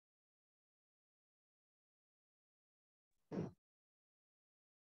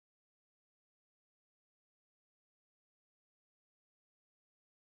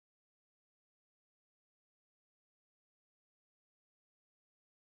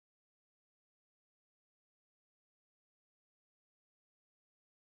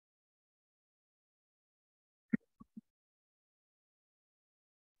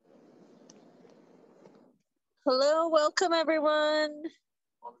Hello, welcome everyone.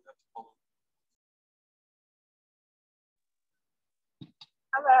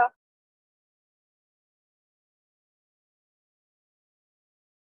 Hello.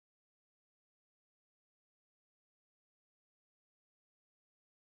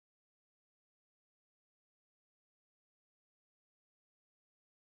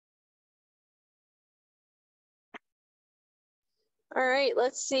 All right,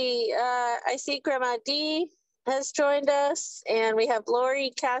 let's see. I see Grandma Dee has joined us, and we have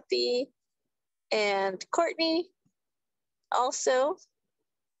Lori, Kathy, and Courtney also.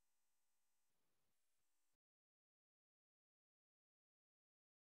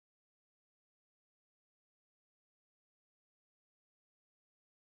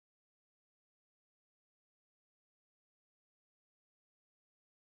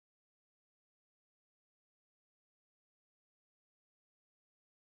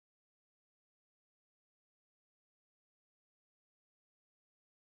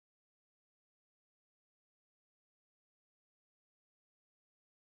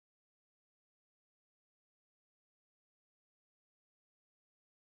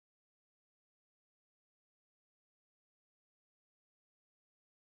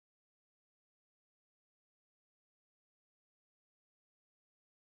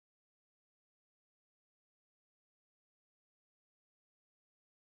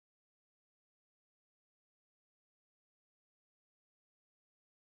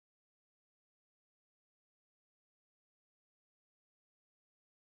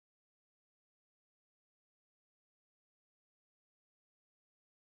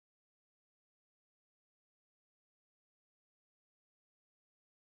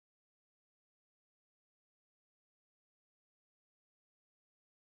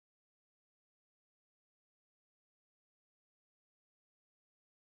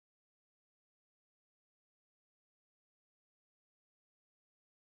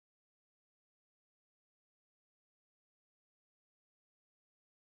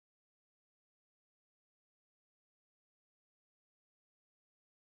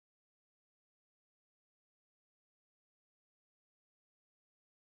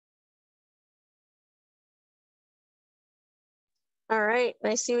 All right,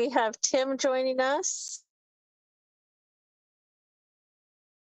 I see we have Tim joining us.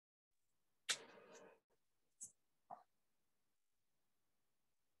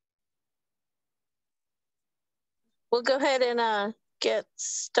 We'll go ahead and get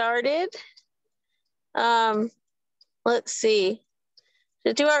started. Let's see.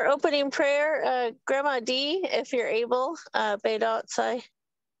 To do our opening prayer, Grandma Dee, if you're able, Beidot.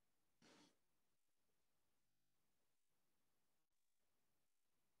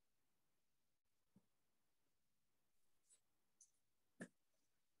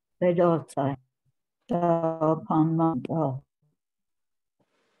 Beidot, upon Mount God.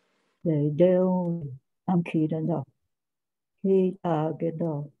 They do, I'm kidding though. He get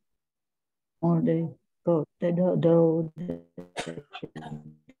though. Only go, they do.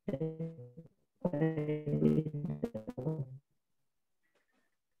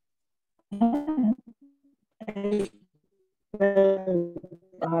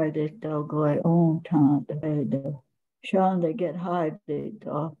 Hide though, go on time, they do. Sean, they get hide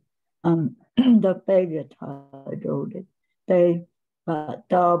though. The beggar hide, they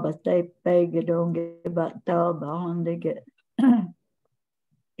but they beggar don't get but on they get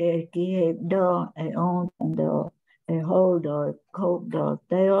give door a own door a hold door coat door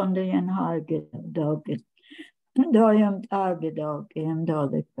they only in hard get dog it doyam target dog and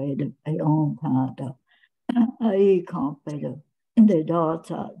dog they paid a own part I can't pay the door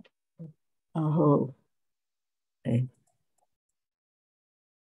side a whole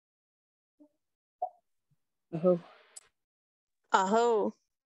Aho.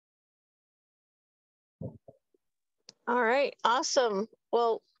 All right, awesome.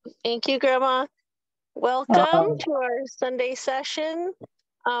 Well, thank you, Grandma. Welcome to our Sunday session.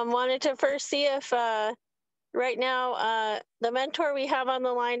 Wanted to first see if right now the mentor we have on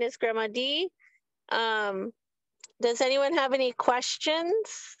the line is Grandma Dee. Does anyone have any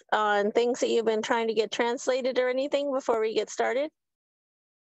questions on things that you've been trying to get translated or anything before we get started?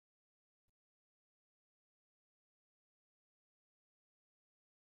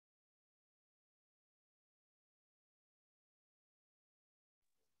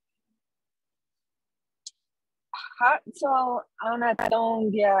 So Ana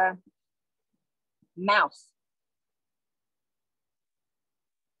Tongia mouse.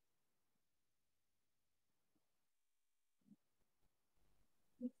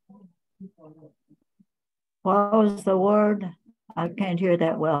 What was the word? I can't hear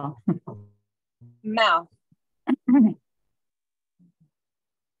that well. Mouth.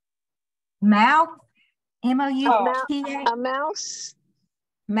 Mouth, Oh, A mouse.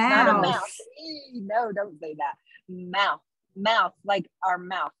 not a mouse. mouse. No, don't say that. Mouth. Mouth, like our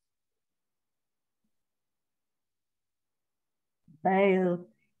mouth. Bail.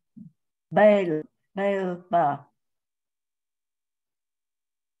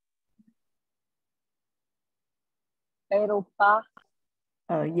 Pero pa.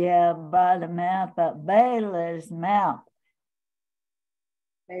 Oh yeah, by the mouth, but bail is mouth.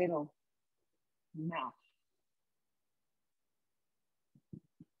 Pero mouth.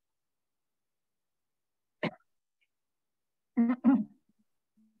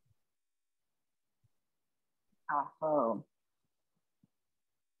 Oh.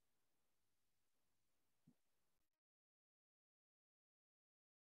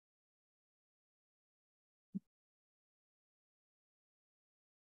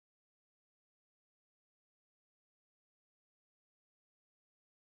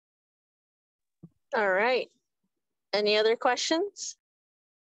 All right. Any other questions?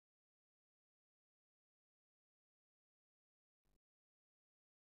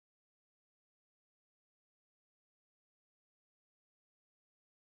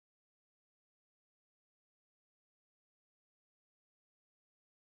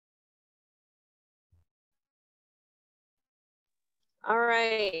 All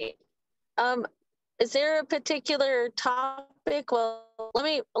right. Is there a particular topic? Well,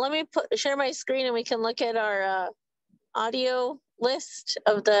 let me share my screen and we can look at our audio list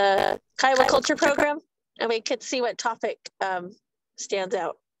of the Kiowa Culture Program, and we could see what topic stands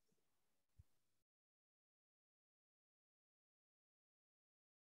out.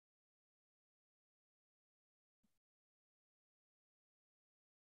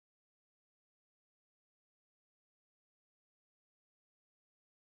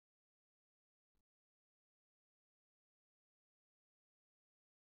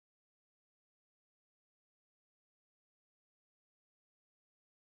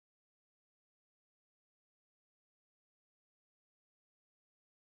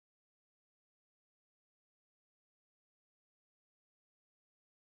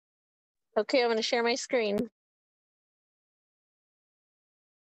 Okay, I'm going to share my screen.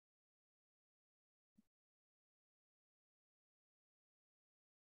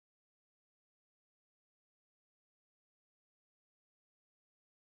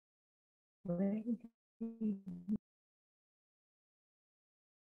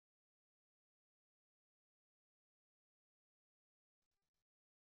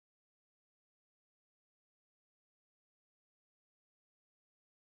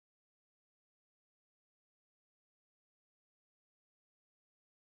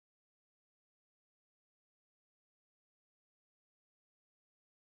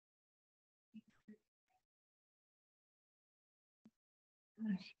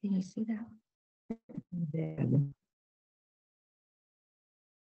 Can you see that? There.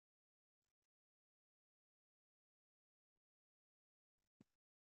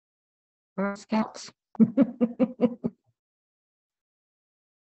 Girl Scouts.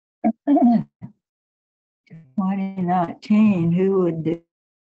 2019, who would do?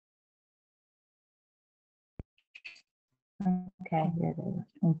 Okay, yeah,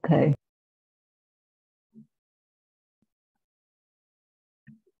 okay.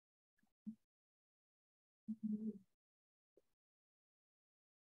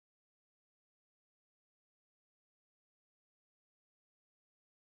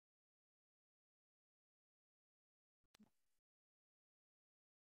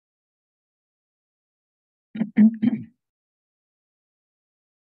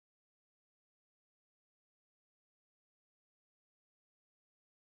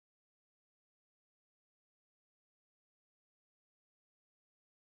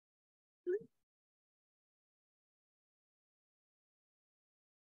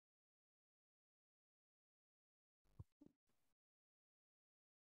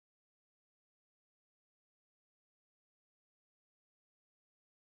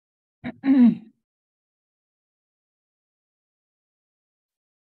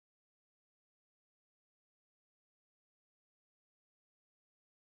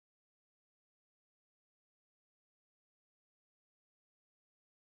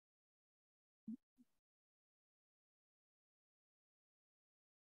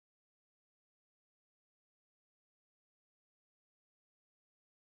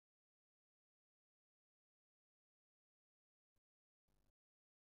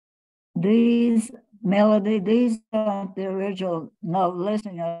 These melody, these aren't the original note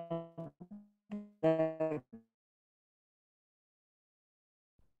listing of the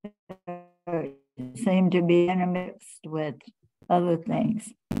seem to be intermixed with other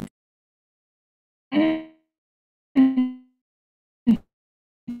things.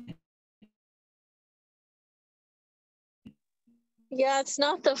 Yeah, it's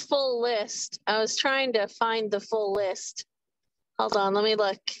not the full list. I was trying to find the full list. Hold on, let me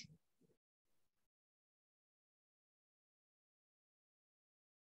look.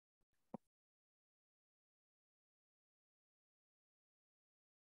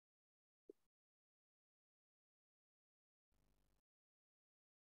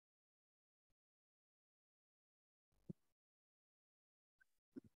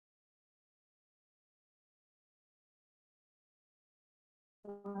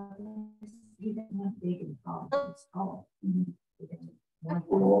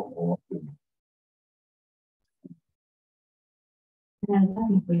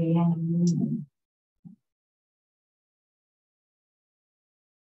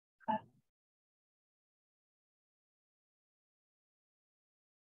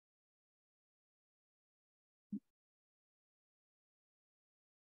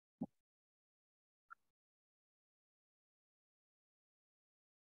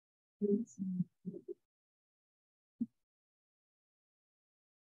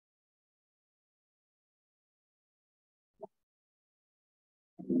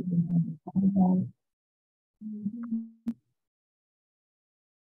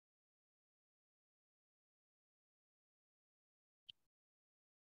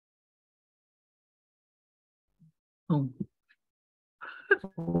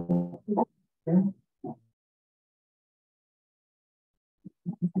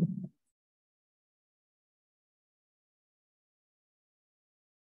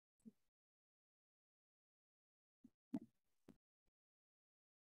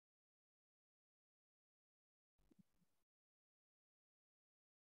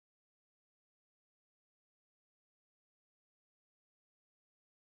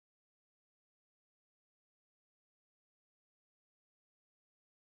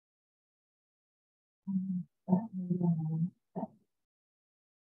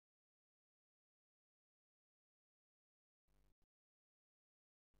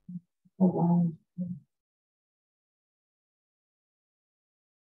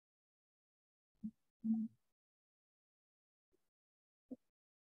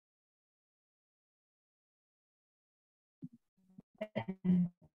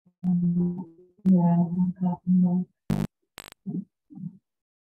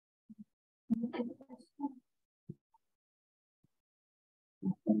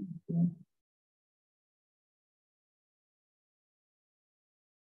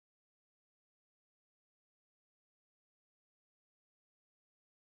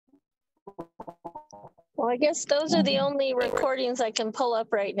 Well, I guess those are the only recordings I can pull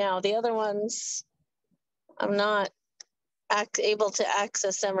up right now. The other ones, I'm not able to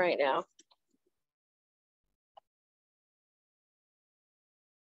access them right now.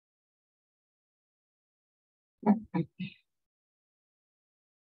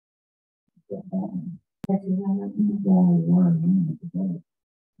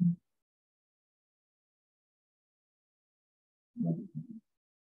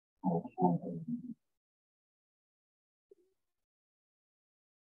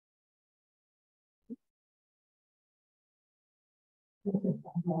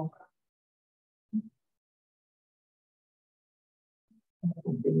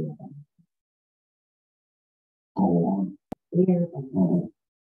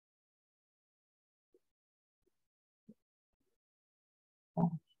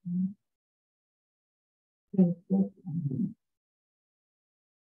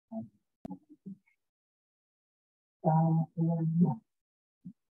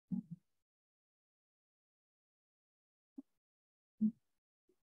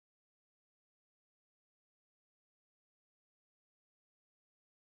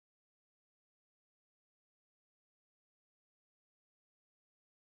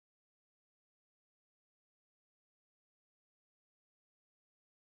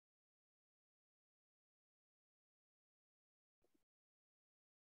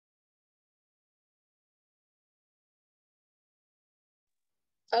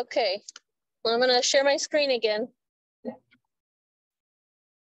 Okay, well, I'm gonna share my screen again.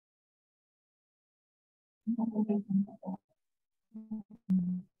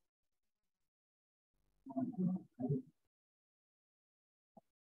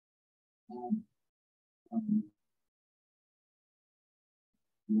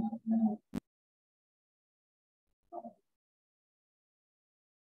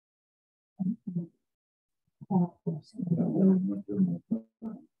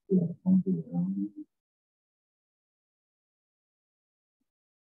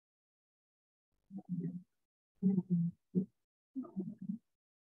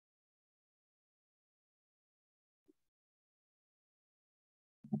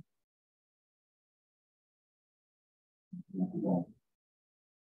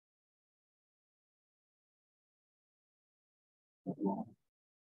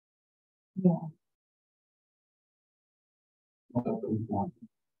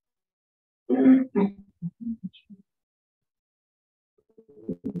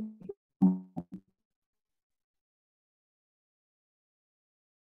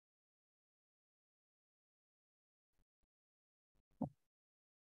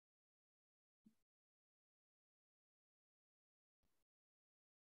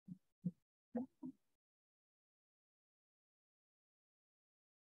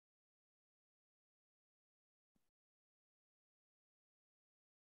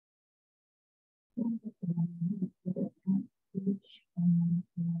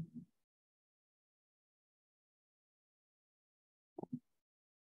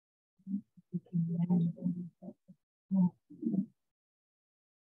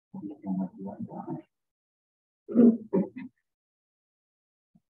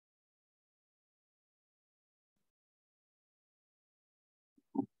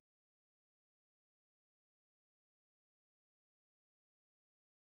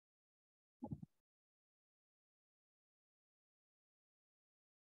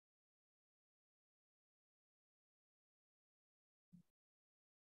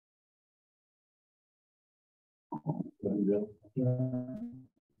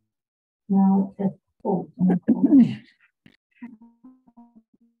 Now it's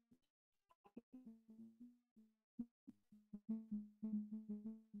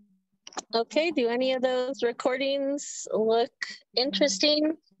Okay, do any of those recordings look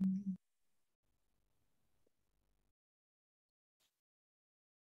interesting?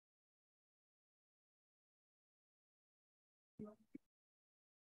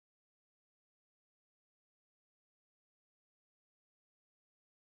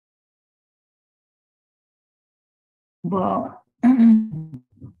 well,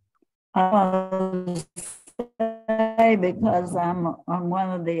 I'll say because I'm one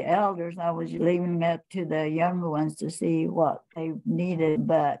of the elders, I was leaving it to the younger ones to see what they needed.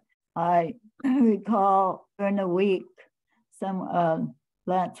 But I recall during the week, some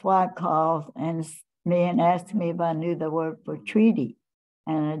Lance White called and asked me if I knew the word for treaty,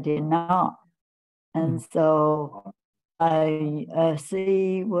 and I did not. And so I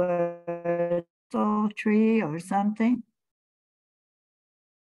see where tree or something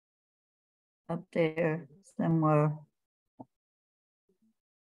up there somewhere.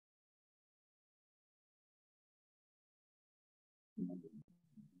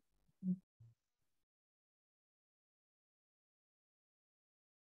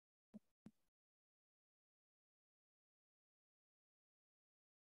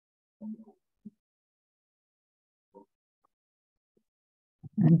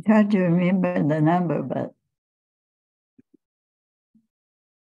 I'm trying to remember the number, but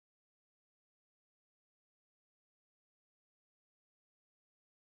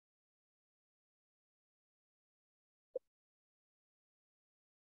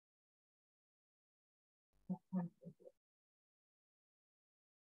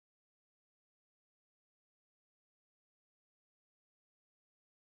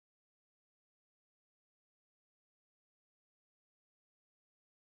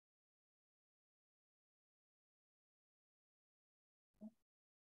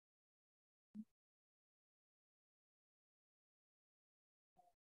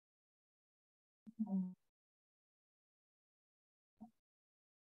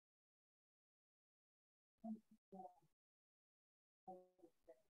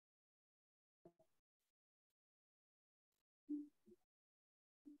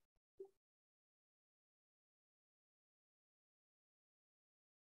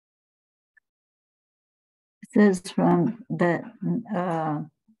it says from that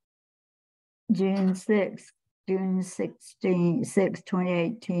June 6th, June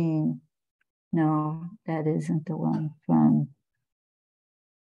 2018. No, that isn't the one from.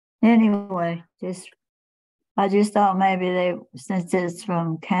 Anyway, I just thought maybe since it's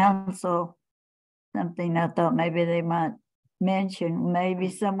from council, something I thought maybe they might mention. Maybe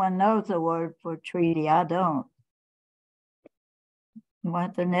someone knows a word for treaty. I don't.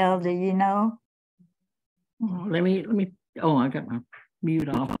 Nell, do you know? Let me, oh, I got my mute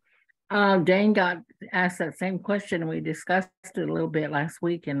off. Dane got asked that same question and we discussed it a little bit last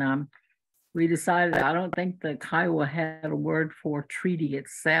week, and we decided, I don't think the Kiowa had a word for treaty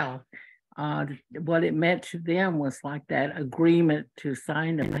itself. What it meant to them was like that agreement to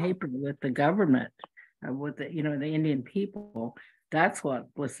sign a paper with the government, with the, the Indian people. That's what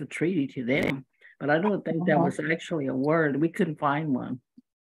was the treaty to them. But I don't think that was actually a word. We couldn't find one.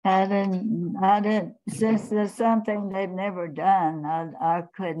 I didn't, since there's something they've never done, I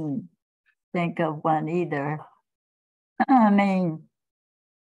couldn't think of one either. I mean,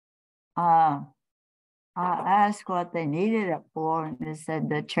 I asked what they needed it for, and they said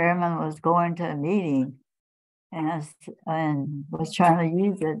the chairman was going to a meeting and was trying to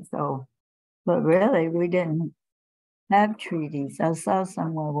use it. So, but really, we didn't have treaties. I saw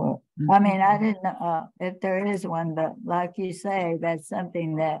somewhere where, I mean, I didn't know if there is one, but like you say, that's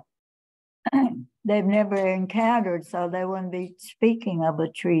something that they've never encountered, so they wouldn't be speaking of a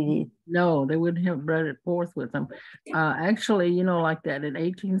treaty. No, they wouldn't have brought it forth with them. Actually, like that in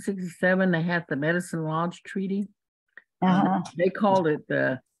 1867, they had the Medicine Lodge Treaty. They called it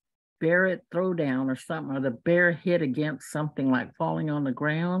the Barrett Throwdown or something, or the bear hit against something like falling on the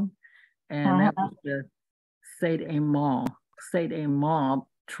ground. And that was the Saint Amand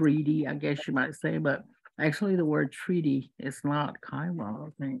Treaty, I guess you might say, but actually the word treaty is not Kiowa, I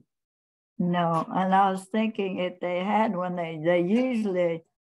think. No, and I was thinking if they had one, they usually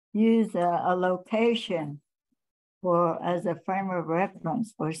use a location as a frame of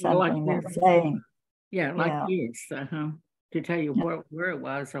reference for something they're saying. Yeah, like this, to tell you where it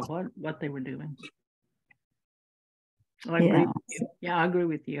was or what they were doing. I agree with you. Yeah, I agree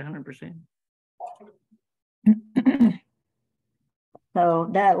with you 100%. So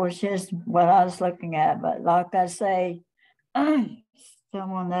that was just what I was looking at. But like I say,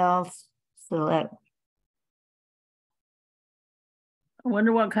 someone else select. I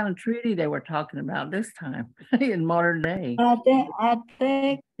wonder what kind of treaty they were talking about this time in modern day. I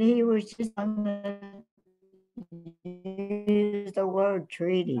think he was just going to use the word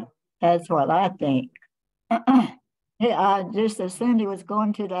treaty. That's what I think. I just assumed he was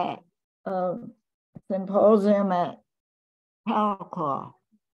going to that symposium at Powell.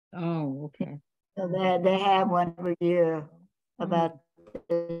 Oh, okay. So they have one every year about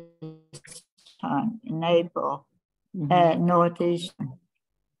this time in April at Northeastern.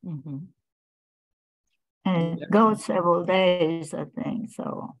 And it goes several days, I think.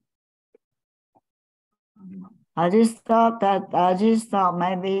 So I just thought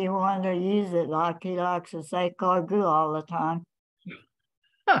maybe he wanted to use it like he likes to say cargu all the time.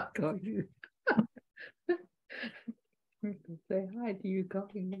 Cargu. Say hi to you,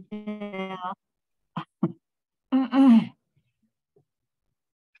 Cargu. Yeah.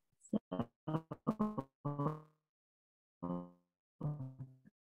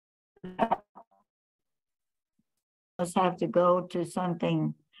 Must have to go to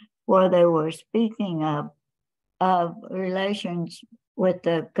something where they were speaking of relations with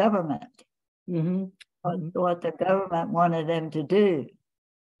the government, what the government wanted them to do.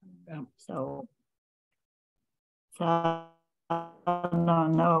 Yeah. So I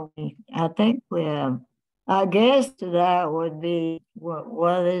don't know. I think we have. I guess that would be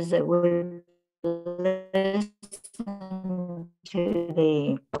what is it? We listen to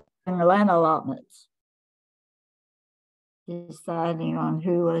the land allotments, deciding on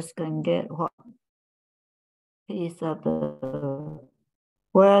who was going to get what piece of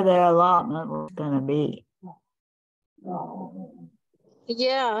where their allotment was going to be.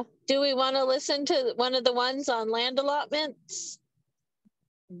 Yeah. Do we want to listen to one of the ones on land allotments?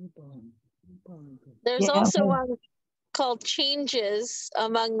 There's also one called Changes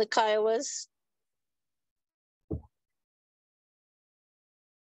among the Kiowas.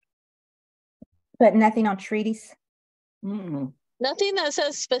 But nothing on treaties? Nothing that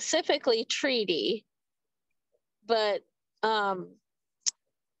says specifically treaty, but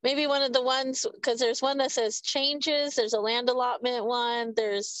maybe one of the ones, because there's one that says changes, there's a land allotment one,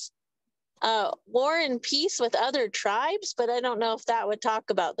 there's war and peace with other tribes, but I don't know if that would talk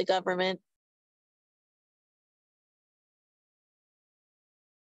about the government.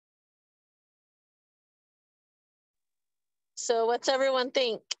 So what's everyone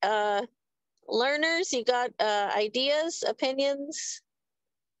think? Learners, you got ideas, opinions?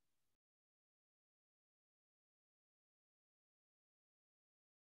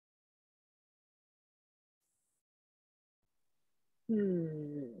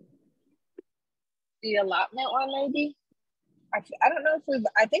 The allotment one, maybe. I don't know if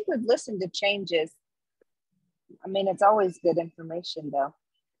I think we've listened to changes. I mean, it's always good information, though.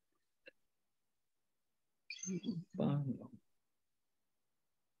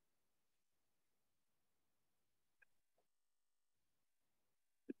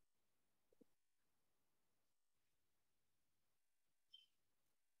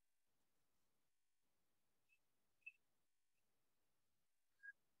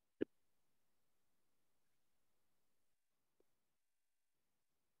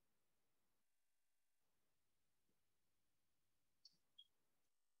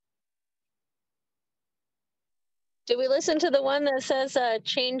 Did we listen to the one that says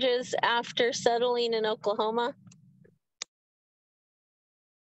changes after settling in Oklahoma?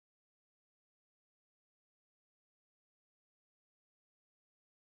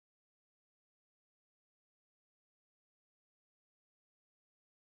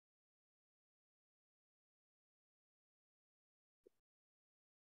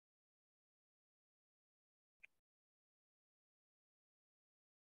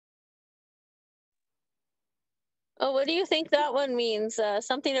 Oh, what do you think that one means?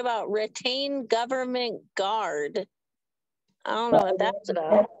 Something about retain government guard. I don't know what that's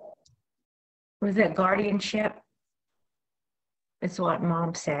about. Was it guardianship? It's what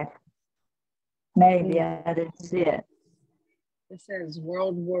Mom said. Maybe I didn't see it. It says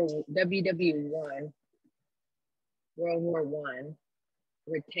World War WW1. World War I.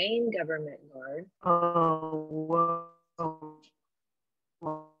 Retain government guard. Oh,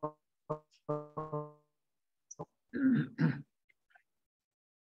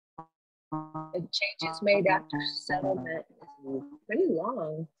 The changes made after settlement is pretty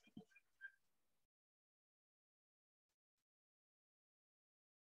long.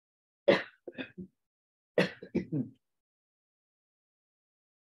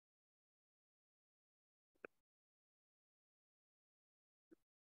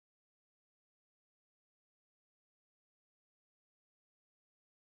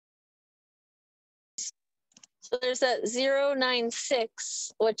 So there's that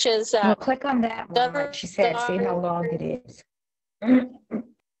 096, which is Well, click on that one, government like she said, see how long it is.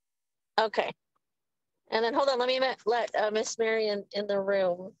 Okay. And then hold on, let me let Miss Marion in the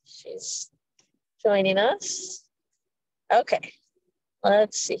room. She's joining us. Okay,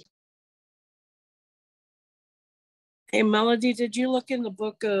 let's see. Hey, Melody, did you look in the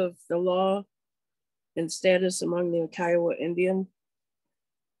book of the law and status among the Kiowa Indian?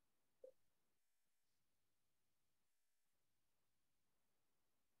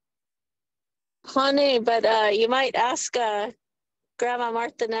 Honey, but you might ask Grandma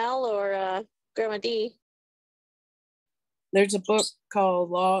Martinell or Grandma D. There's a book called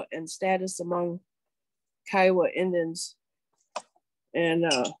Law and Status Among Kiowa Indians, and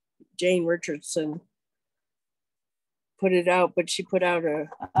Jane Richardson put it out, but she put out a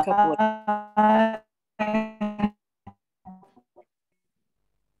couple of...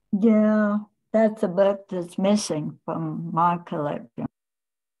 Yeah, that's a book that's missing from my collection.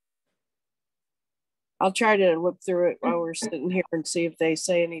 I'll try to look through it while we're sitting here and see if they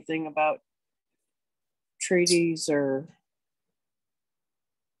say anything about treaties or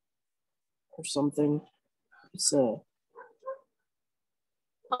something. So.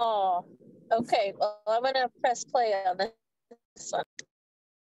 Oh, okay. Well, I'm gonna press play on this one.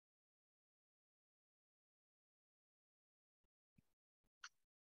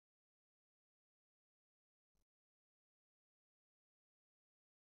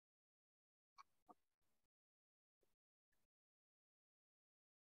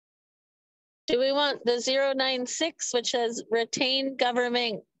 Do we want the 096, which says retain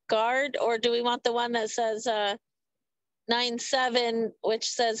government guard, or do we want the one that says 97, which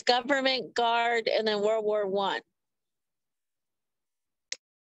says government guard and then World War I?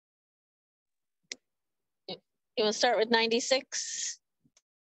 You want to start with 96?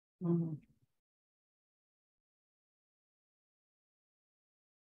 Mm-hmm.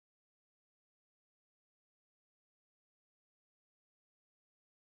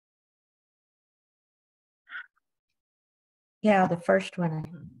 Yeah, the first one.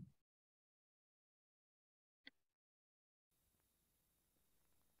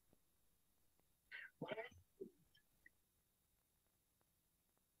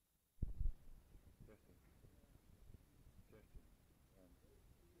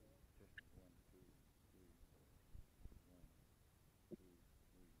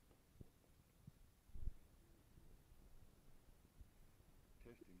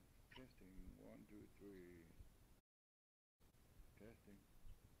 Testing, 1, 2, 3. Testing.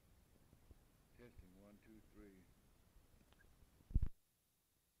 Testing, 1, 2, 3.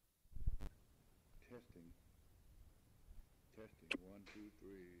 Testing. Testing, 1, 2,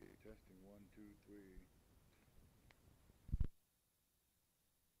 3. Testing, 1, 2, 3.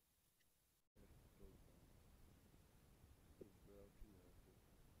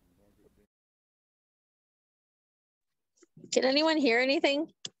 Did anyone hear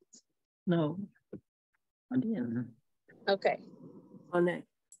anything? No, I didn't. Okay, On that.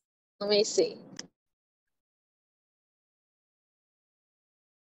 let me see.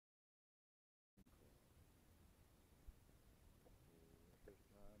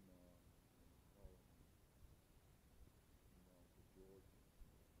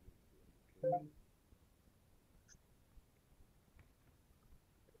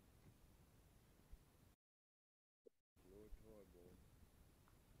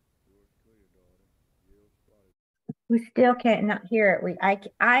 We still can't not hear it.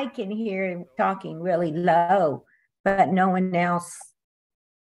 I can hear him talking really low, but no one else.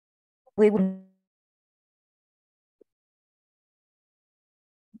 We would.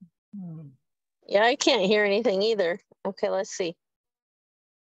 Yeah, I can't hear anything either. Okay, let's see.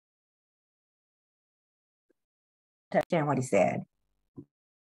 Understand what he said.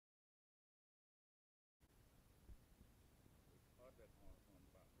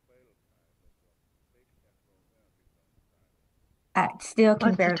 I still can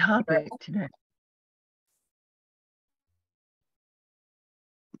What's the barely topic today?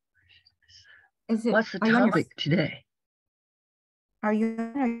 Is it, What's the are you on your- topic today? Are you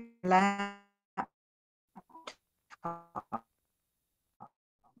on your laptop?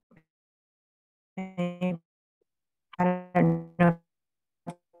 I don't know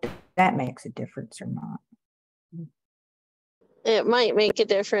if that makes a difference or not. It might make a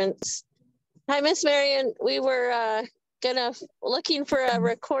difference. Hi, Miss Marion. We were looking for a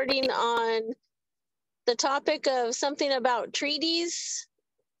recording on the topic of something about treaties.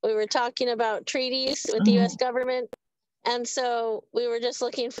 We were talking about treaties with the U.S. government. And so we were just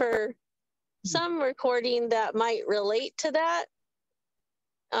looking for some recording that might relate to that.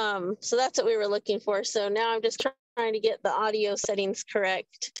 So that's what we were looking for. So now I'm just trying to get the audio settings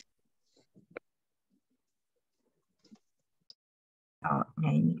correct. Oh,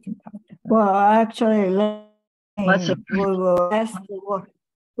 now you can talk to her. Well, actually, we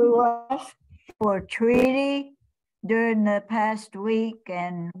were asked for a treaty during the past week,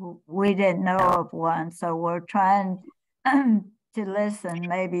 and we didn't know of one. So we're trying to listen.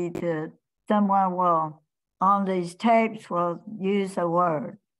 Maybe someone will on these tapes will use a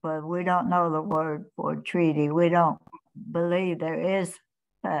word, but we don't know the word for treaty. We don't believe there is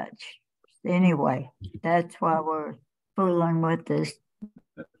such. Anyway, that's why we're fooling with this.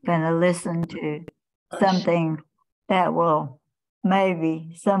 Gonna listen to something that will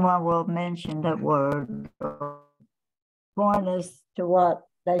maybe someone will mention that word or point us to what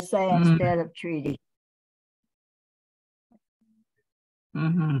they say instead of treaty.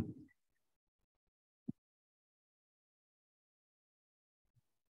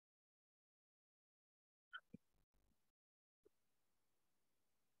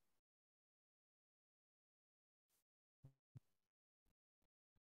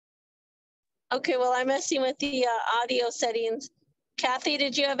 Okay, well, I'm messing with the audio settings. Kathy,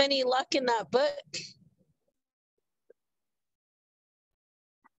 did you have any luck in that book?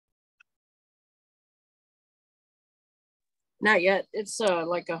 Not yet. It's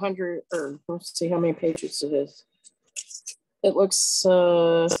like 100, or let's see how many pages it is. It looks, we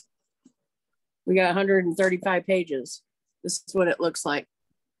got 135 pages. This is what it looks like.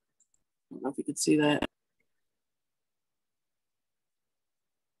 I don't know if you can see that.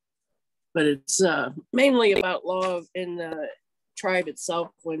 But it's mainly about law in the tribe itself,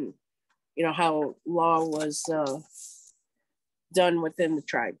 when, you know, how law was done within the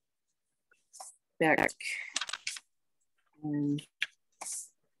tribe back when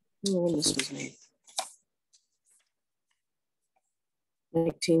this was made.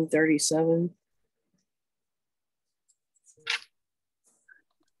 1937.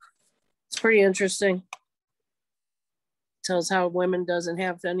 It's pretty interesting. Tells how women doesn't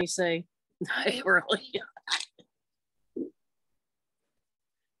have any say. Really.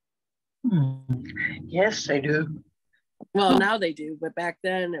 Yes, they do. Well, now they do, but back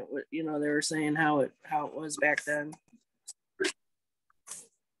then it was, you know, they were saying how it was back then.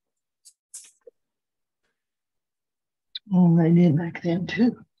 Well, they did back then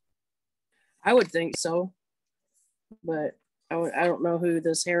too. I would think so, but I don't know who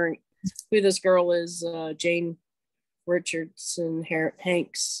this girl is. Jane Richardson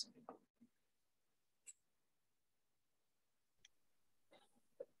Hanks.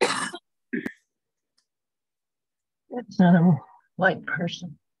 That's not a white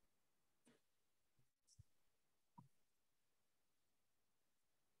person.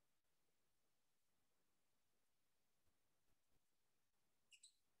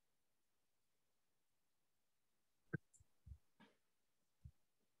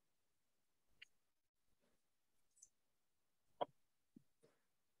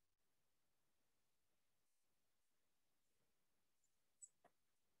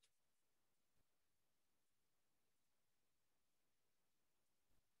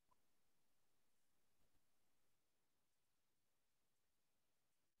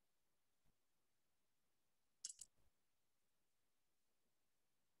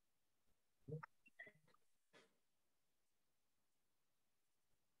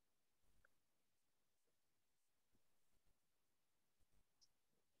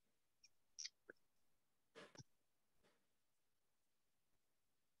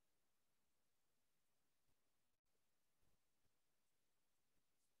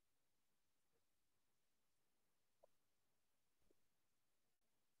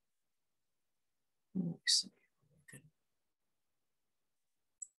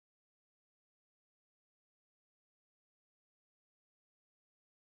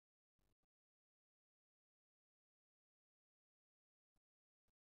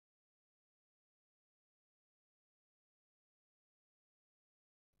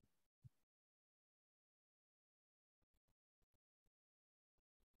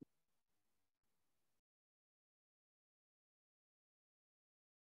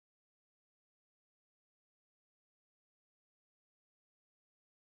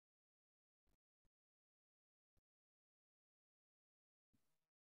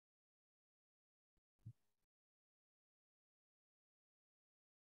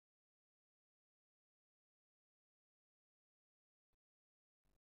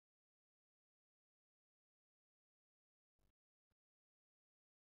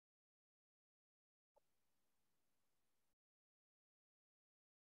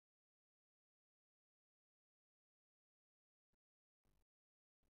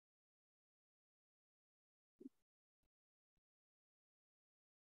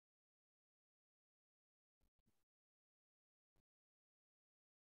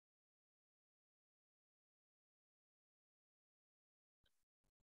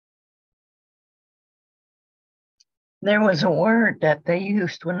 There was a word that they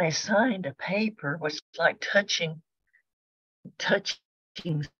used when they signed a paper, was like touching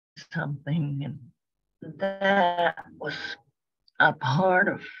something, and that was a part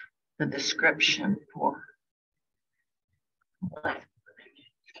of the description for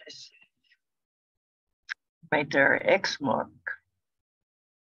right there, X mark.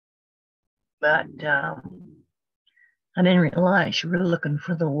 But I didn't realize you were looking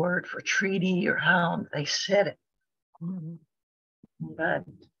for the word for treaty or how they said it. But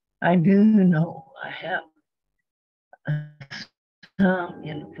I do know I have some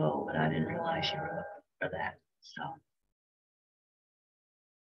info, but I didn't realize you were looking for that. So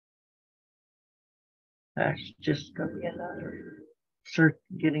that's just going to be another search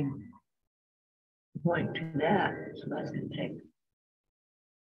getting point to that. So that's going to take.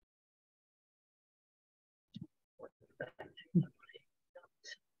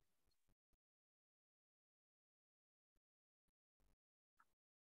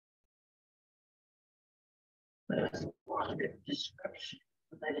 But it's more like a description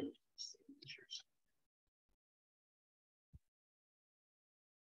related to signatures.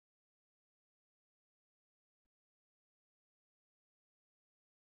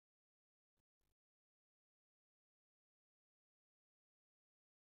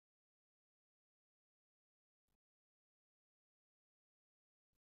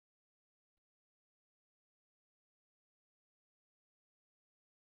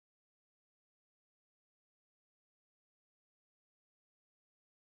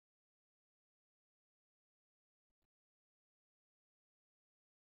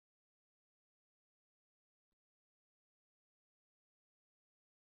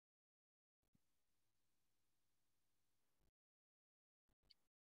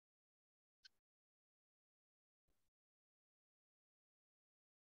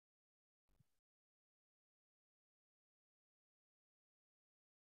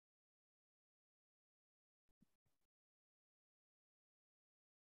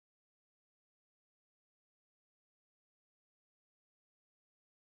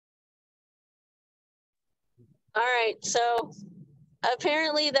 All right, so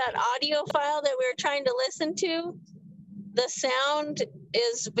apparently that audio file that we were trying to listen to, the sound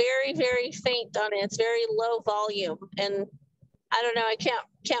is very, very faint on it. It's very low volume, and I don't know, I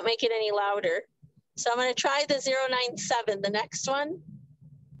can't make it any louder. So I'm going to try the 097, the next one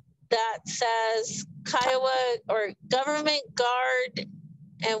that says Kiowa or Government Guard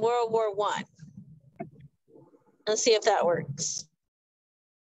and World War I. Let's see if that works.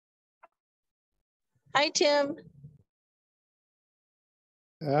 Hi, Tim.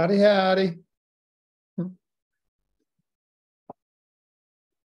 Howdy, howdy.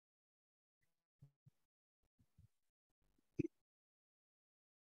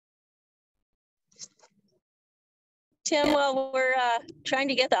 Tim, while we're trying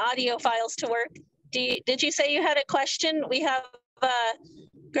to get the audio files to work, did you say you had a question? We have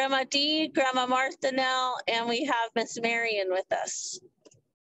Grandma Dee, Grandma Martha now, and we have Miss Marion with us.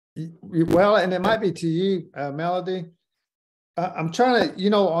 Well, and it might be to you, Melody. I'm trying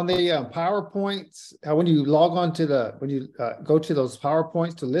to, on the PowerPoints, when you log on to when you go to those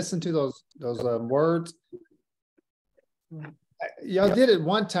PowerPoints to listen to those words. Y'all did it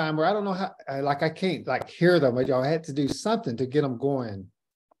one time where I don't know how, I can't hear them, but y'all had to do something to get them going.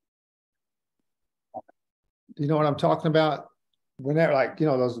 Do you know what I'm talking about? whenever, like,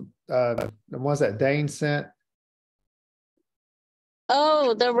 those the ones that Dane sent.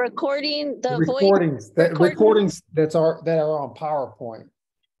 Oh, the recording, the recordings, voice recordings that are on PowerPoint.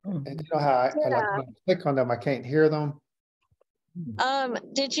 Mhm. And you know how I like when I click on them, I can't hear them.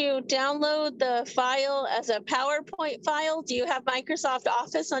 Did you download the file as a PowerPoint file? Do you have Microsoft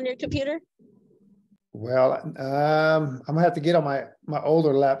Office on your computer? Well, I'm gonna have to get on my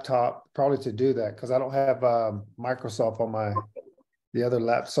older laptop probably to do that, because I don't have Microsoft on the other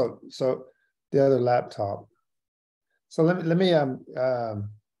lap. So the other laptop. So let me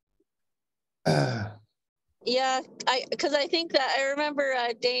Yeah, because I think that I remember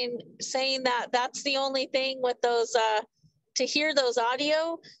Dane saying that that's the only thing with those to hear those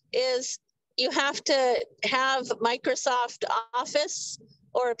audio is you have to have Microsoft Office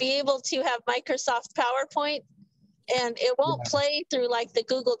or be able to have Microsoft PowerPoint, and it won't play through like the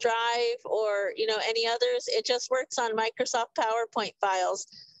Google Drive or any others. It just works on Microsoft PowerPoint files.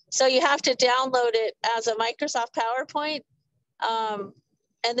 So you have to download it as a Microsoft PowerPoint,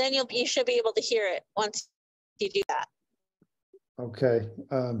 and then you should be able to hear it once you do that. Okay,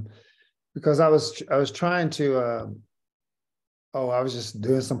 because I was trying to I was just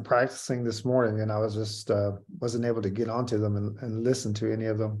doing some practicing this morning, and I was just wasn't able to get onto them and listen to any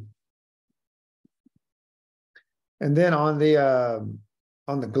of them. And then on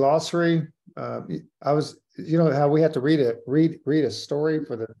the glossary, I was, how we have to read a story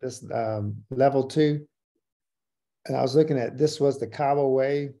for this level 2, and I was looking at This Was the Kiowa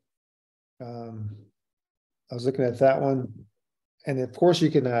Way. I was looking at that one, and of course you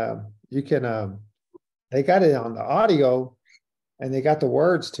can they got it on the audio, and they got the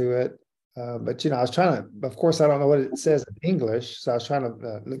words to it. But I was trying to, of course, I don't know what it says in English, so I was trying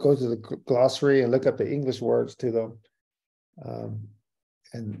to go to the glossary and look up the English words to them.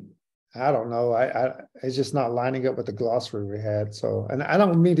 And I don't know, it's just not lining up with the glossary we had. So, and I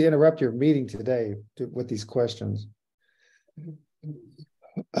don't mean to interrupt your meeting today with these questions,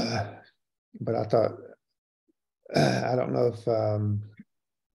 but I thought, I don't know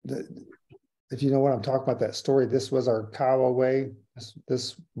if you know what I'm talking about, that story. This was our Kiowa Way.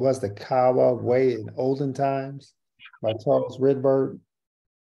 This was the Kiowa Way in olden times by Charles Ridberg.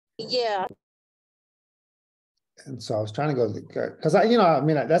 Yeah. And so I was trying to go because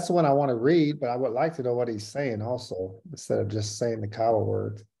that's the one I want to read, but I would like to know what he's saying also, instead of just saying the Kiowa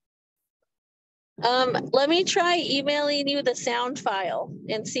words. Let me try emailing you the sound file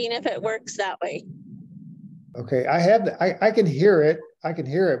and seeing if it works that way. Okay, I can hear it.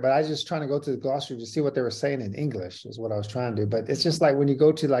 But I was just trying to go to the glossary to see what they were saying in English is what I was trying to do. But it's just like when you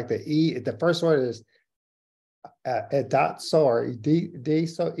go to like the first word is edetso or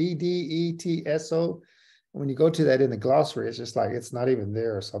edetso. When you go to that in the glossary, it's just like it's not even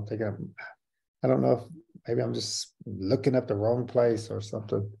there or something. I don't know if maybe I'm just looking up the wrong place or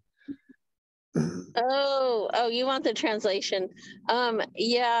something. Oh, you want the translation?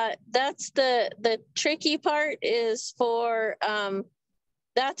 Yeah, that's the tricky part is for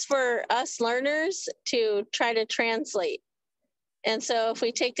that's for us learners to try to translate. And so if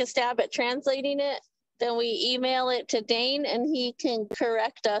we take a stab at translating it, then we email it to Dane and he can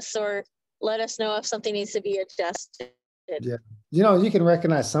correct us or let us know if something needs to be adjusted. Yeah. You can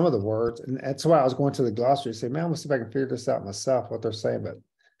recognize some of the words, and that's why I was going to the glossary to say, man, I'm gonna see if I can figure this out myself, what they're saying. But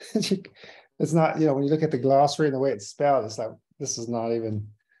it's not, when you look at the glossary and the way it's spelled, it's like, this is not even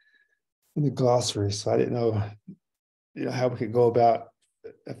in the glossary. So I didn't know, how we could go about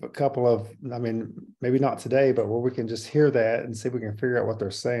if a couple of, maybe not today, but where we can just hear that and see if we can figure out what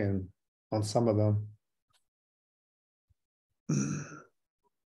they're saying on some of them.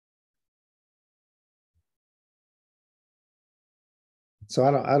 So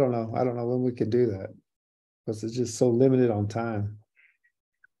I don't know when we can do that, because it's just so limited on time.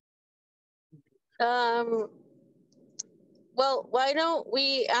 Well, why don't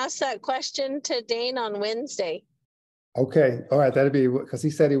we ask that question to Dane on Wednesday? Okay, all right, that'd be, because he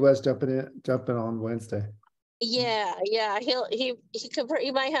said he was jumping on Wednesday. Yeah, he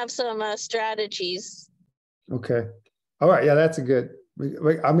might have some strategies. Okay, all right, yeah, that's a good.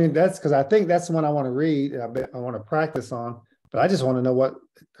 That's because I think that's the one I want to read. I want to practice on, but I just want to know what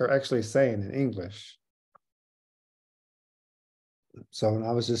they're actually saying in English. So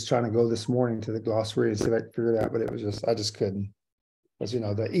I was just trying to go this morning to the glossary and see if I could figure it out, but it was I just couldn't. Because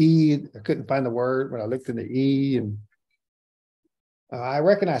the E, I couldn't find the word when I looked in the E, and I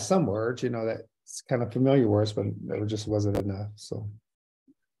recognize some words, that's kind of familiar words, but it just wasn't enough. So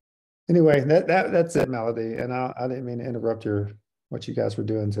anyway, that's it, Melody. And I didn't mean to interrupt what you guys were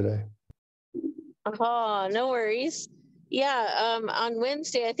doing today. Oh, no worries. Yeah, on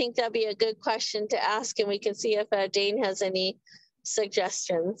Wednesday, I think that'd be a good question to ask, and we can see if Dane has any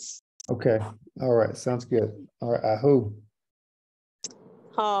suggestions. Okay. All right. Sounds good. All right. Ahu.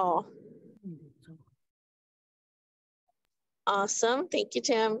 Oh, awesome. Thank you,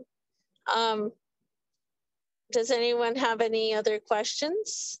 Tim. Does anyone have any other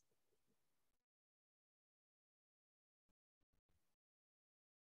questions?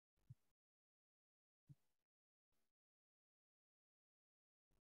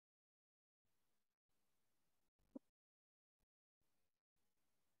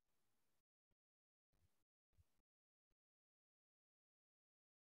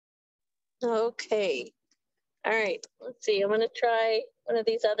 Okay. All right. Let's see. I'm going to try one of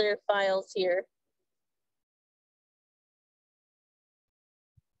these other files here.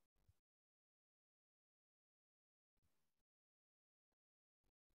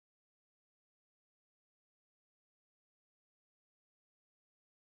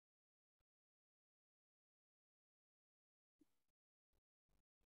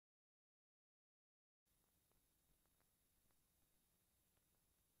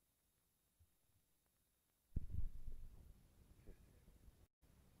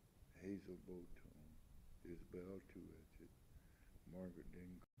 Hazel Boatone, Isabel Tuatchett, Margaret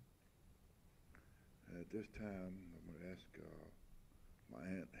Ding. At this time, I'm going to ask my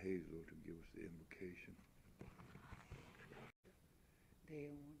Aunt Hazel to give us the invocation.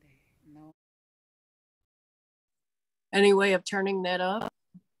 Any way of turning that up?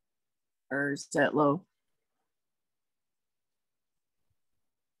 Or is that low?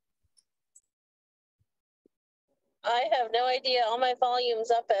 I have no idea. All my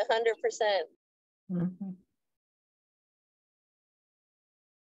volume's up at 100%. Mm-hmm.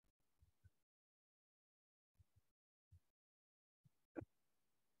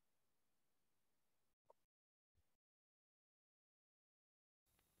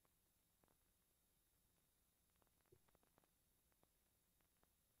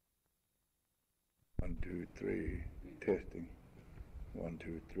 One, two, three. Testing. 1,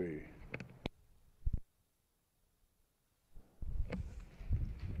 2, 3.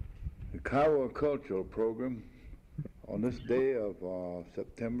 The Kiowa Culture Program, on this day of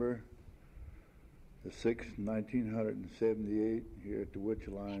September the 6th, 1978, here at the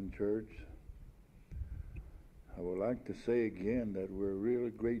Witchline Church, I would like to say again that we're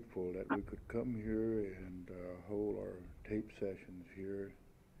really grateful that we could come here and hold our tape sessions here.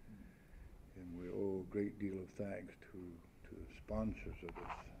 And we owe a great deal of thanks to the sponsors of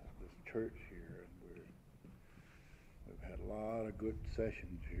this church here. And we've had a lot of good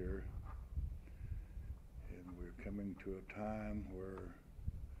sessions here. And we're coming to a time where,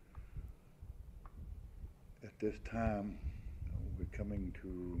 at this time, we're coming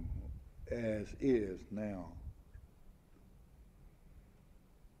to as is now.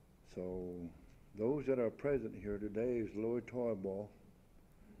 So those that are present here today is Lloyd Toyball,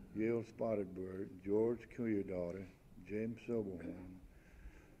 Yale Spotted Bird, George Kuyadaughter, James Silverhorn,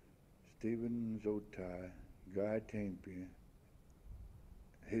 Stephen Zotai, Guy Tainpie,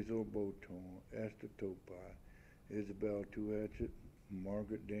 Hazel Boatone, Esther Topai, Isabel Tuatchett,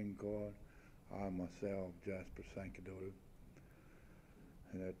 Margaret Dingard, I myself, Jasper Sankadoda.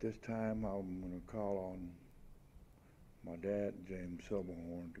 And at this time, I'm going to call on my dad, James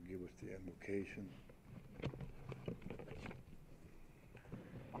Silverhorn, to give us the invocation.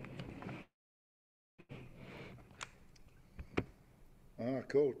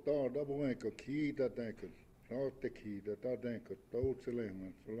 Ko ta double ankle key that ankle, not the key that ankle, told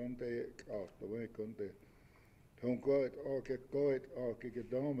Seleman, Solante cast the way conte. Don't go it, or kick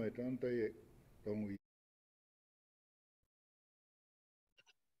it down, mate, don't we?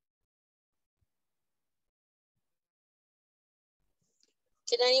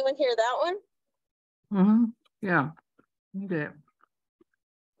 Did anyone hear that one? Mm-hmm. Yeah. You did.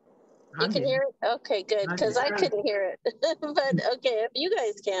 You can hear it? Okay, good, because I couldn't hear it. But okay, if you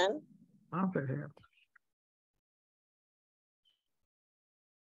guys can. I could hear.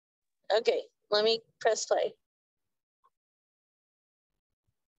 Okay, let me press play.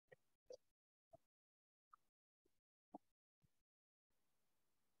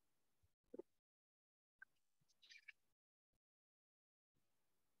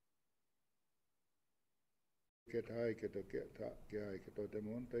 Get high, get top, get the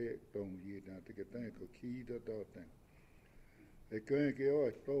monte, don't ye not to get tank, key the thing. A can't get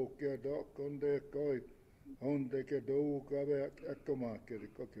off, talk get dog on the coin, on the get dog, go back, echo market, the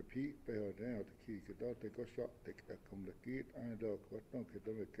cocky peak, they are down to key, get out, take a shot, take a come the key, and dog, what don't get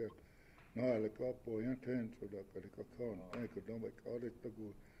them a cat. No, I look up, boy, and ten, so that I can't, tank a don't make all it to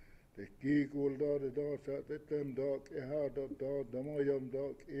go. The key cool dog, the dog, shot the them dog, a hard dog, the more young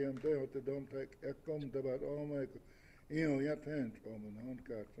dog, and they have to don't take a come to about all my. jag tänkte om en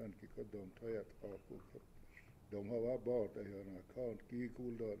handkart kika dom tajat av de har bort det här när kan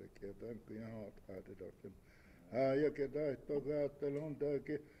kikul då det kan tänka jag har att det då jag kan där stå gata långt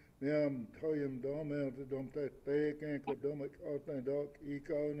där men tajem då med de täcken och de att en dag I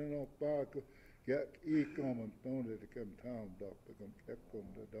kan och bak jag I kommer då det kan ta då det kom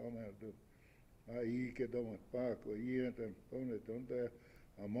det då med då I kan de bak och I inte då det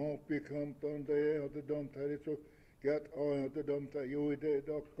amor become donde och det de tar det så get on det de tar ju det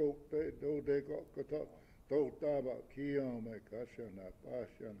då då det går då tava Kiowa med kasjana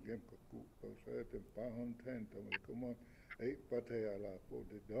passion gemko då så det pahan tent om det kommer ei pateala på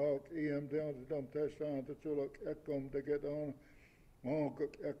det dag det de tar sant det så kom det get on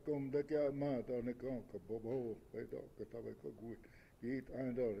kom det get mat och det kom på det då det var god git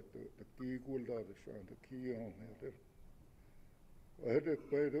ändå det kikul då det sant det Kiowa det det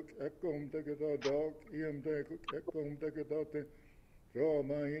kom det då dag det kom det då så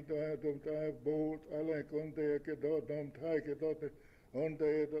man inte de tar bort alla kunde då de tar då on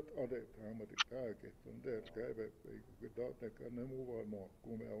det då det tar man det tar det skriver då det kan det vara må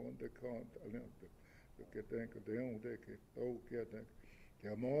komma on det kan alltså jag tänker det det då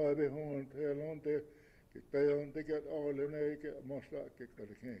jag må vi hon till on det det get alla nej måste jag det kan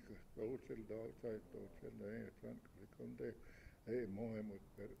då till då till det så kan det ei moemmat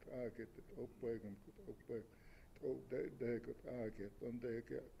per aaket oppaikon oppaik deekot aaket on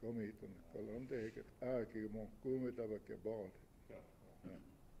deeke komiton kalon deeket aaki mon kuumitavakke baad.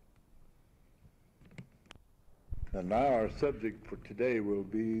 And now our subject for today will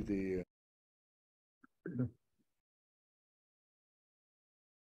be the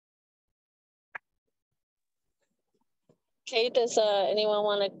Okay, does anyone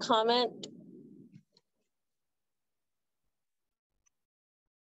want to comment?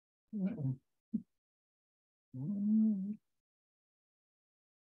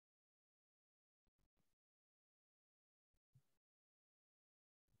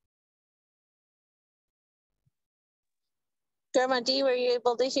 Grandma D, were you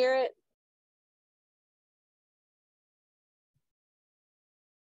able to hear it?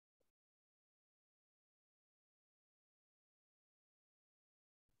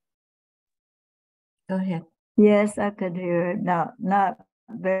 Go ahead. Yes, I could hear it. Not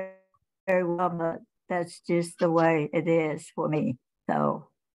very, very well, but that's just the way it is for me. So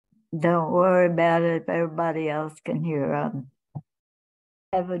don't worry about it if everybody else can hear. I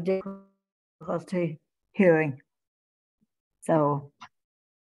have a difficulty hearing. So.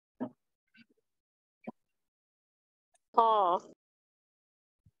 Oh.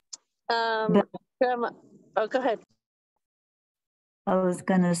 Grandma, oh, go ahead. I was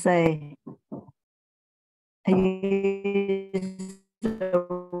going to say, I use the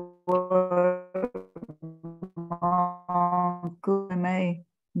word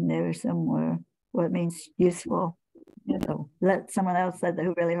there somewhere, what means useful. You know, let someone else say that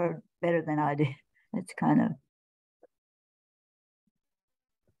who really heard better than I did. It's kind of.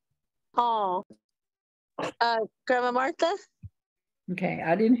 Oh. Grandma Martha? Okay,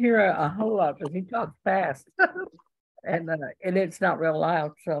 I didn't hear a whole lot because he talked fast. and it's not real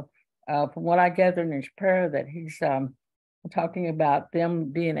loud. So from what I gathered in his prayer, that he's talking about them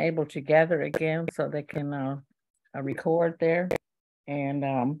being able to gather again so they can record there.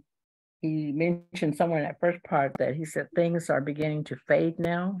 And he mentioned somewhere in that first part that he said things are beginning to fade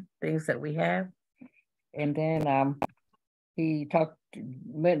now, things that we have. And then he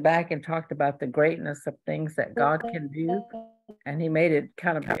went back and talked about the greatness of things that God can do. And he made it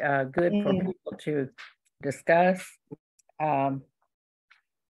kind of good for people to discuss. And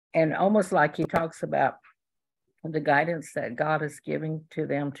almost like he talks about the guidance that God is giving to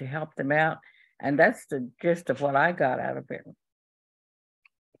them to help them out. And that's the gist of what I got out of it.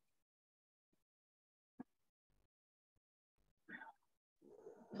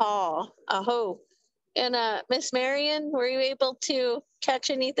 Oh. And Miss Marion, were you able to catch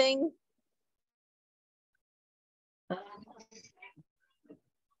anything?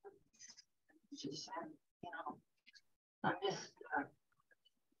 I'm just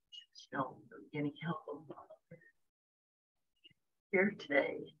getting help here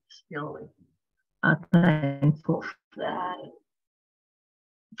today. Still, I'm thankful for that.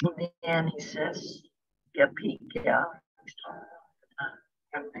 And then he says, "Yeah, peek out."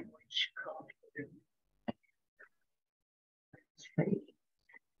 Language community.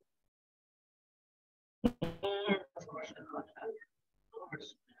 And of course,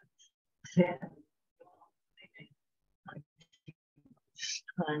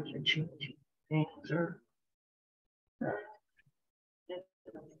 times are changing. Things are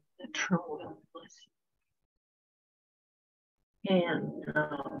the turmoil. And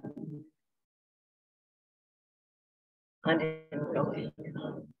I didn't really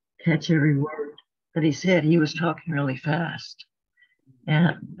catch every word that he said. He was talking really fast.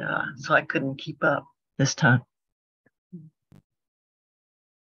 And so I couldn't keep up this time.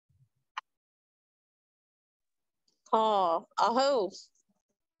 Oh, aho.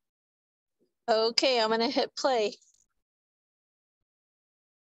 Okay, I'm gonna hit play.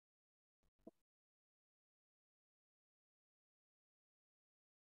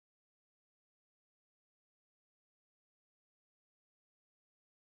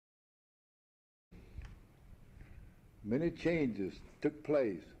 Many changes took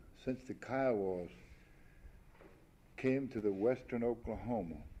place since the Kiowas came to the western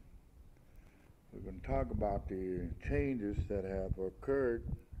Oklahoma. We're going to talk about the changes that have occurred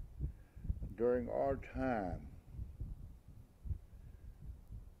during our time.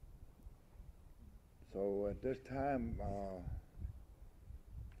 So at this time,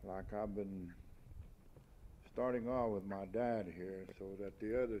 like I've been starting off with my dad here so that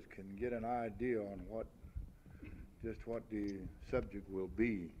the others can get an idea on just what the subject will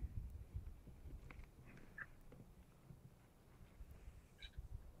be.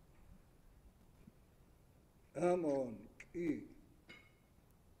 I'm on key.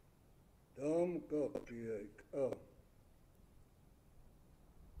 Dom copy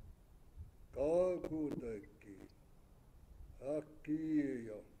Kagudaki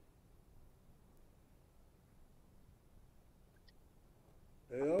Akiyo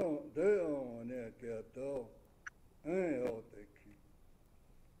they on Nekato Ayotaki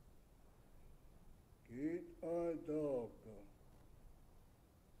Kit I dog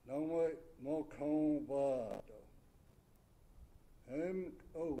Namai Mokon Vado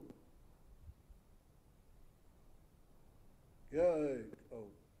O Yay O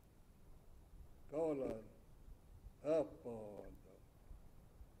Golan Upon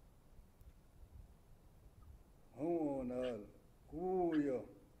Honal Kuya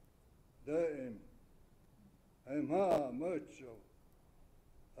Daim Emha Mucho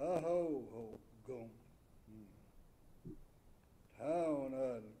Aho Ho Gum Town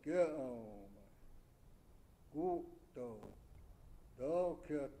al get on Guto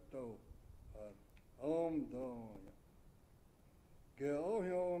Doketo al Donya Get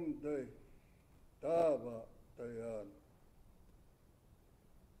on de Dava Dayan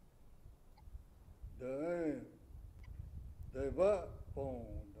De va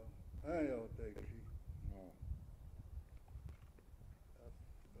Ponda Ayo de Ki.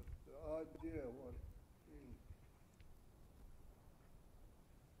 That's the idea what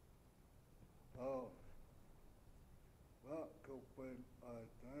oh va copen I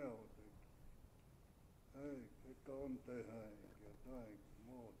tell the hey it on the hey get thank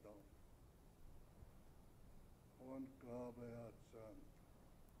more down one gabe at sun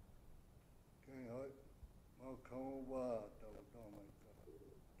can I ma come va to my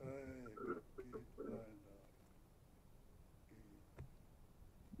hey keep and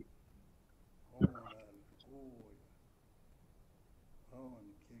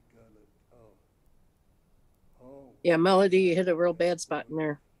Yeah, Melody, you hit a real bad spot in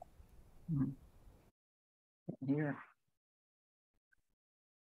there. Here.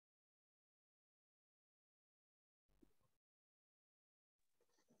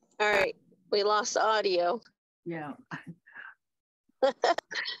 All right, we lost audio. Yeah.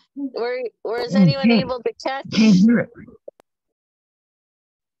 Was anyone able to catch? Can't hear it.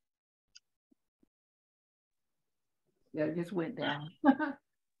 Yeah, it just went down.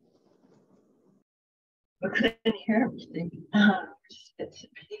 I couldn't hear everything. It's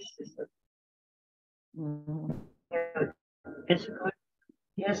pieces of it's good.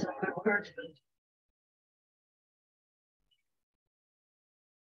 He has some good words, but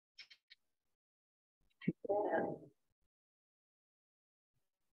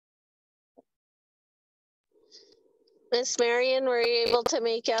Miss Marion, were you able to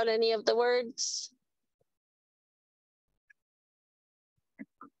make out any of the words?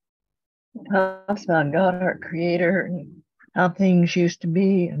 talks about God, our creator, and how things used to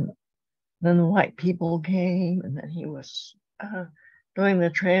be. And then the white people came, and then he was doing the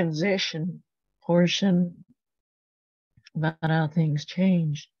transition portion about how things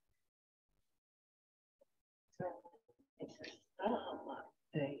changed.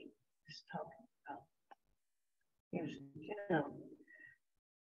 They was talking about, he was, you know,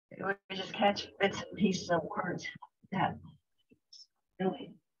 it would just catch bits and pieces of words that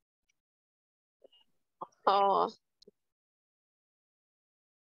really. Oh.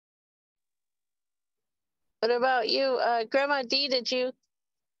 What about you, Grandma Dee? Did you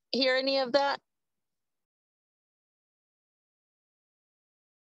hear any of that?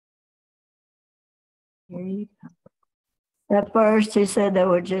 At first, he said they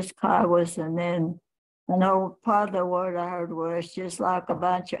were just Kiowas, and then another part of the word I heard was just like a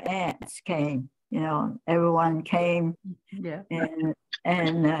bunch of ants came. Everyone came, Yeah. and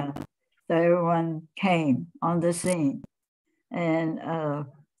so everyone came on the scene, and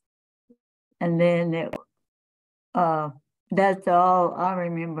then that's all I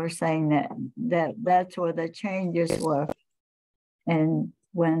remember saying that's where the changes were, and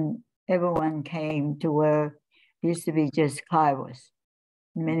when everyone came to where it used to be just Kiowas,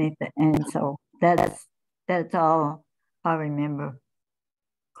 and so that's all I remember.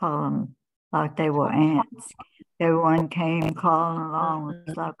 Calling like they were ants. Everyone came calling along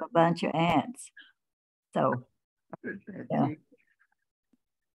like a bunch of ants. So, yeah.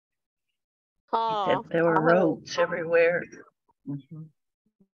 Oh, There were roads everywhere.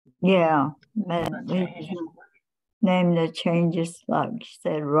 Yeah. Name the changes, like you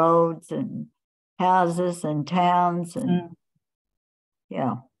said, roads and houses and towns and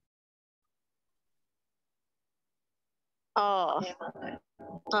yeah. Oh,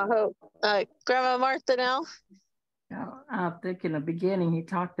 I hope. Grandma Martha. I think in the beginning he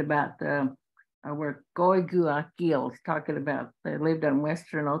talked about where Goiguakil is talking about they lived in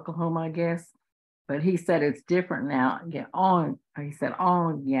western Oklahoma, I guess. But he said it's different now. Yeah, he said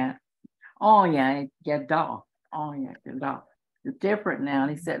yeah, dog. It's different now.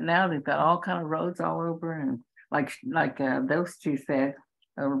 And he said now they've got all kind of roads all over, and like those two said,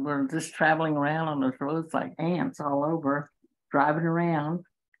 we're just traveling around on those roads like ants all over, driving around.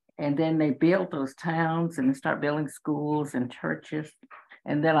 And then they built those towns and start building schools and churches.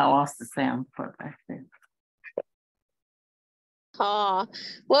 And then I lost the sound for back there. Oh,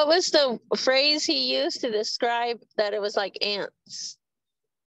 what was the phrase he used to describe that it was like ants?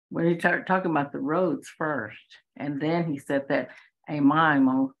 When he started talking about the roads first, and then he said that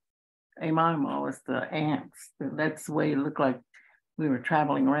Amaimo was the ants. That's the way it looked like we were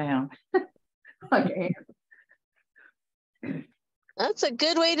traveling around like ants. That's a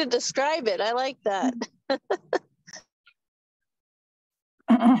good way to describe it. I like that.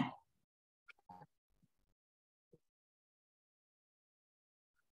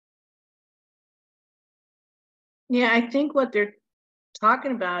 Yeah, I think what they're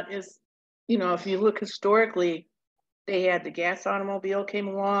talking about is, if you look historically, they had the gas automobile came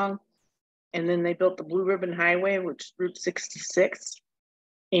along, and then they built the Blue Ribbon Highway, which is Route 66.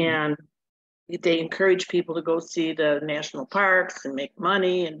 And they encourage people to go see the national parks and make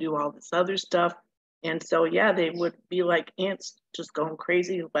money and do all this other stuff. And so, yeah, they would be like ants just going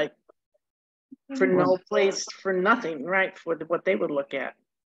crazy, like for no place, for nothing, right? For what they would look at.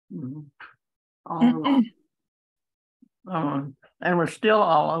 And we're still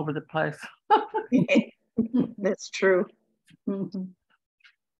all over the place. That's true. Look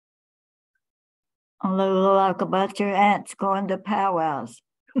like a bunch of ants going to powwows.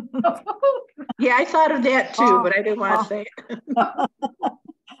 Yeah, I thought of that too, but I didn't want to say it.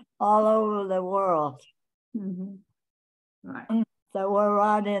 All over the world. Right. So we're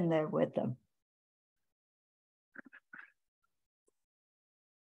right in there with them.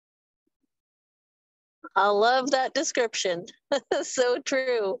 I love that description. So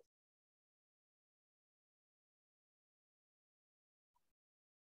true.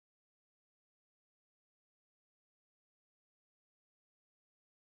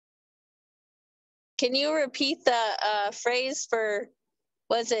 Can you repeat the phrase for,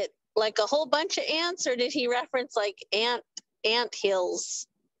 was it like a whole bunch of ants, or did he reference like ant hills?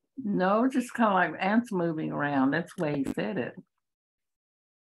 No, just kind of like ants moving around. That's the way he said it.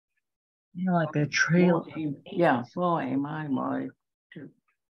 Like a trail. Yeah, boy, my boy.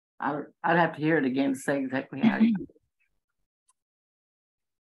 I'd have to hear it again to say exactly how you.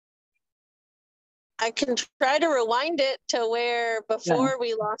 I can try to rewind it to where before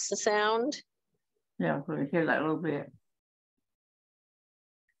we lost the sound. Yeah, we hear that a little bit.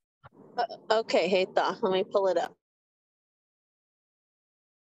 Okay, Heitha, let me pull it up.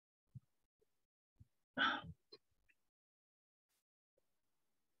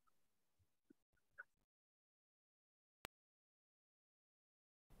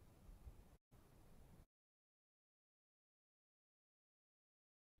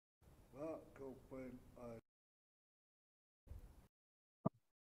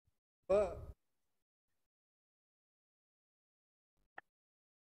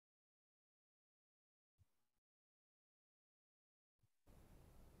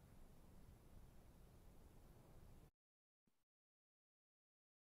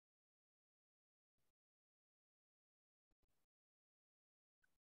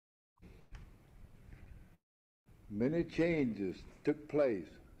 Many changes took place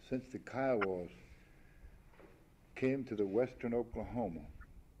since the Kiowas came to the western Oklahoma.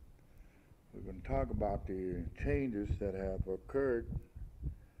 We're going to talk about the changes that have occurred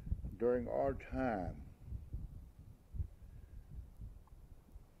during our time.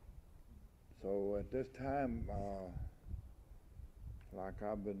 So at this time, like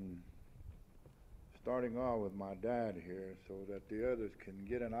I've been starting off with my dad here so that the others can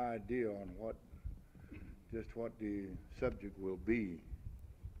get an idea on what the subject will be.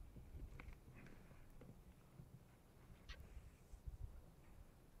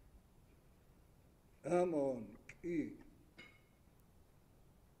 Amon ki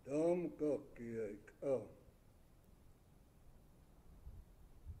dam kakiek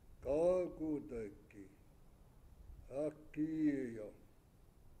Kagudeki Akiyo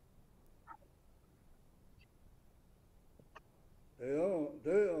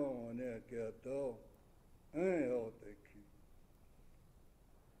Deon Eketo Eoteki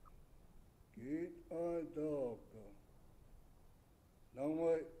Git Adoko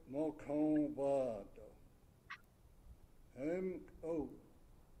Namwe Mokon Vado Hem O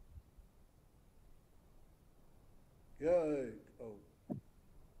Gaik O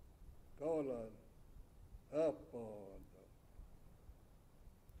Golan Apod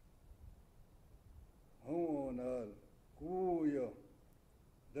Honal Kuya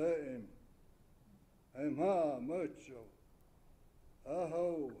Daim Emha Mucho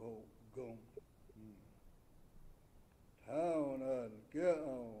Aho Ho Gum Townal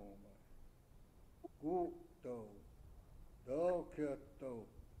Geom Gukto Doketo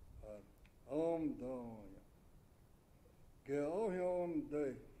Omdoya Geohyon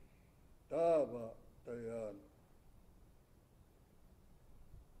De Tava Tayal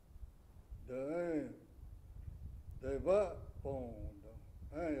De va Pondo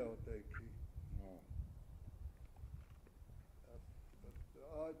Ayo Deki. That's the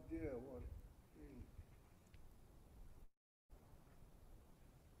idea what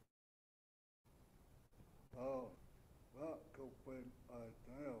va Copen I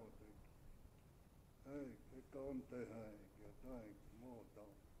tell hey, Conte Hai, Gatank, Moto.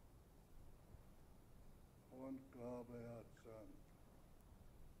 One Gabe at San.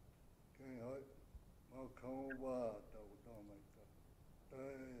 Can I? Makova, Domeka.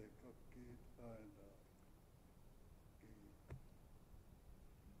 They cookie and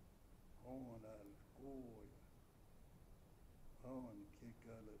on al Goy. On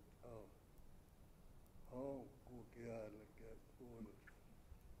Kikalet. Oh, cookie, I get all.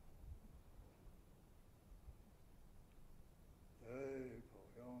 They go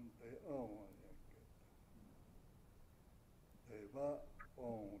on their own. They va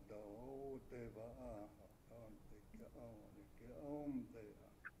on the old, they va on the on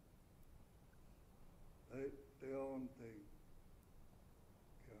they on the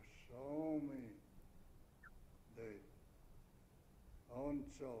show me they on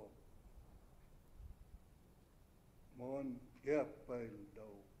so mon gap do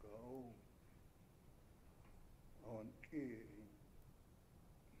go on key.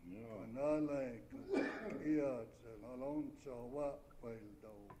 Kanale Kiyat Alonso wa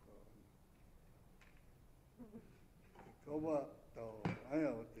Peldogo. Koba to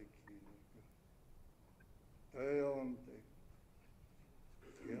Iotiki. They on the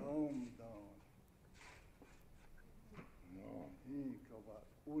Yom down. No, he Koba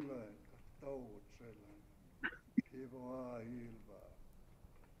Ula Kato Chilling. Kiva Hilva.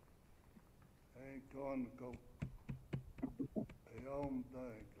 Ain't gone go. Yom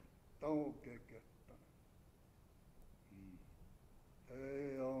day. Don't get that.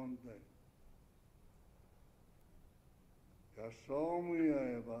 Hey, on day. Kasomi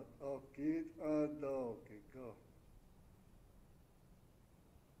eva, okit adoki go.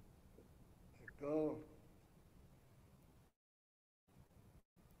 Go.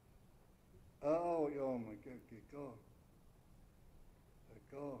 Oh, yom, go.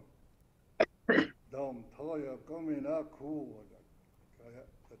 Go. Dom toya coming out cool.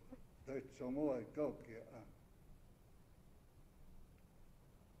 That's some more go get.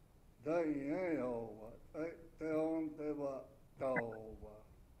 They ain't over. They on the over.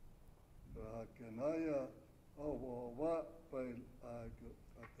 I can hire over what, but I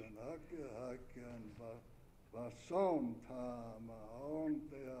can but sometime on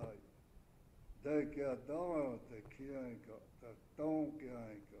the they get down the key ain't got the don't get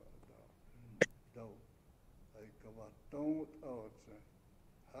ain't got though. They go don't answer.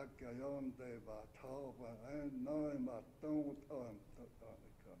 Hakayon de Batova and no ma don't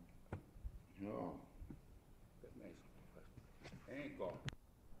no. Ain't gone.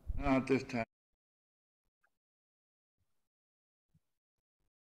 Not this time.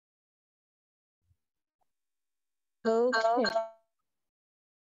 Okay.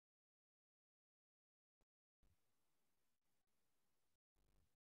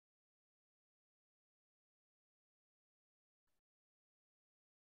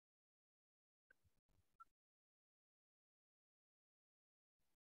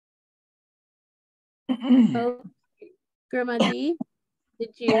 Oh, Grandma Dee, did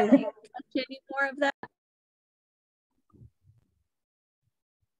you touch any more of that?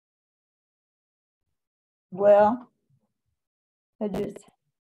 Well,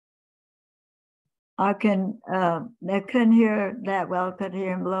 I couldn't hear that well, could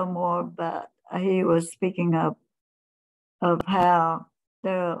hear him a little more, but he was speaking of how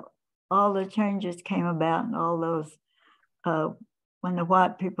all the changes came about and all those, when the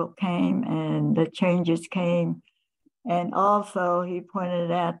white people came and the changes came. And also he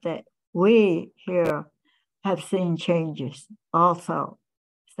pointed out that we here have seen changes also.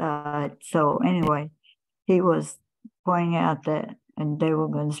 So anyway, he was pointing out that, and they were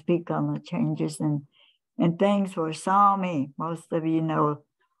going to speak on the changes, and things were Sami. Most of you know,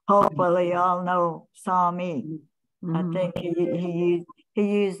 hopefully all know Sami. I think he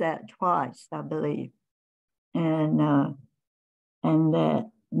used that twice, I believe, and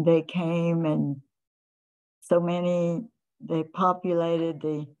that they came and so many, they populated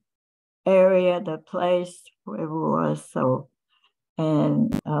the area, the place, wherever it was. So,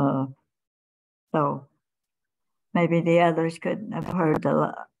 and so maybe the others couldn't have heard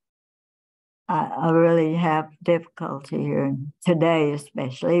I really have difficulty hearing today,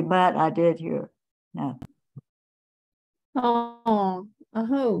 especially, but I did hear. No.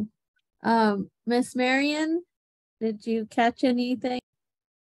 Miss Marion, did you catch anything?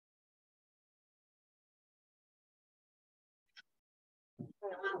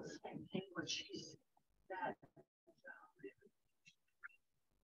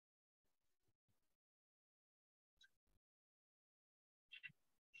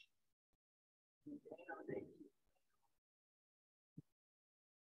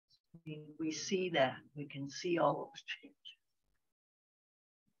 We see that. We can see all those changes.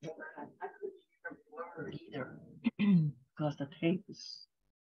 I couldn't hear a word either because the tape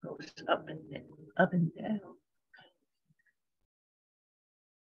goes up and down.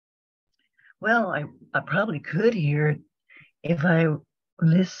 Well, I probably could hear it if I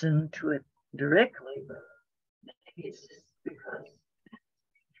listened to it directly, but maybe it's just because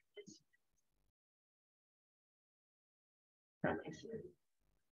that makes it.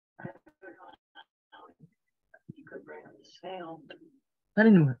 I don't know how you could bring up the sound. But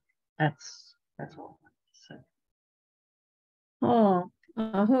anyway, that's all I have to say.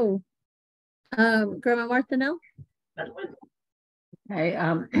 Grandma Martineau? Hey,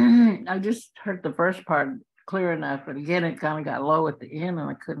 I just heard the first part clear enough, but again, it kind of got low at the end and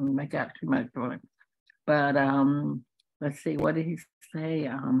I couldn't make out too much of it. But let's see, what did he say?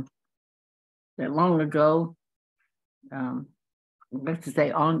 That long ago, let's just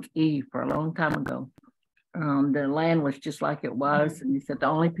say on E for a long time ago, the land was just like it was. And he said the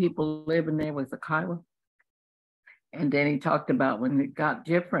only people living there was the Kiowa. And then he talked about when it got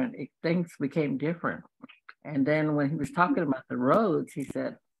different, things became different. And then when he was talking about the roads, he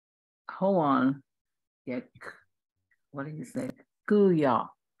said, hold on, yeah, what did he say? Kuya,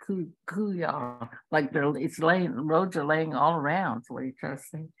 like roads are laying all around. That's what he tried to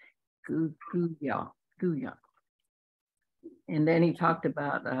say. Kuya. And then he talked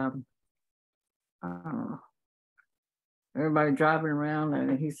about everybody driving around,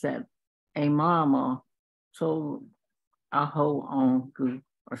 and he said, a mama told aho on good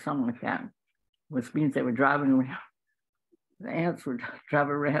or something like that, which means they were driving around. The ants were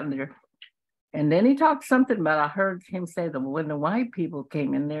driving around there. And then he talked something about, I heard him say that when the white people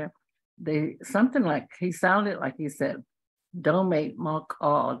came in there, something like, he sounded like he said, don't make muck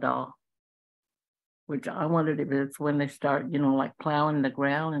all dog, which I wondered if it's when they start, like plowing the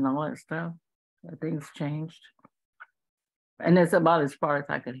ground and all that stuff. Things changed. And it's about as far as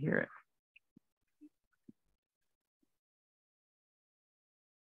I could hear it.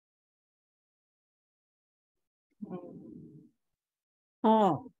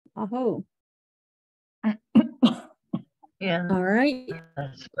 Aho. Yeah. All right.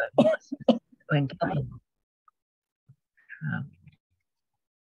 That's what when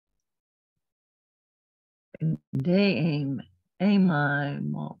they aim my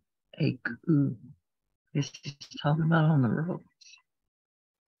a coup. This is talking about on the road.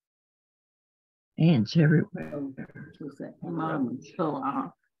 Ants everywhere. Hold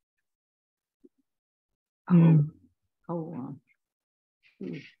on.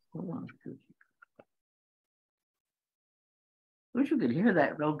 Wish you could hear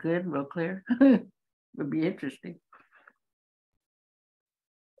that real good, real clear. Would be interesting.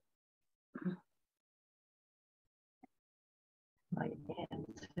 like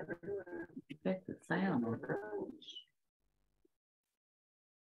ants everywhere. Affect the sound.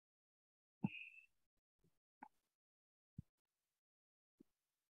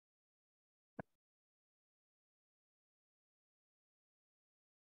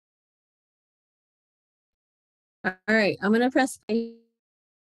 All right, I'm gonna press play.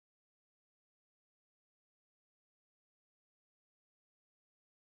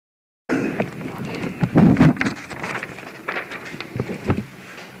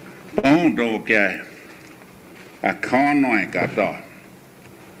 Bông đồ kìa à con nói cả đó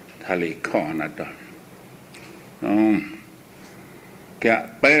thà lì con à đó kìa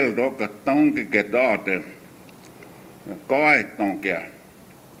bèl đó cái tông cái đó thì coi tông kìa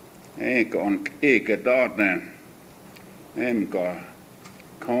còn cái đó nè em có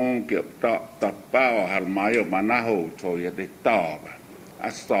không kịp đó tập bao hạt máy ở mà nó hồ thôi để tỏ à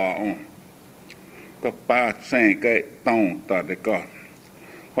sọ có ba sen cái tông ta để coi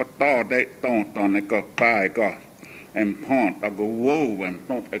họ to đấy tông ta này có ba có em phong ta có vô em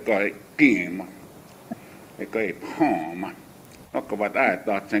phong cái coi kia mà cái coi phong mà nó có bắt ai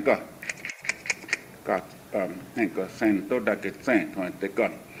ta sen có anh có sen tôi đã cái sen thôi để coi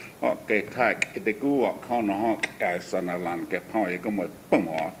họ cái thay cái cú họ nó cái sân lan cái phong cái một bông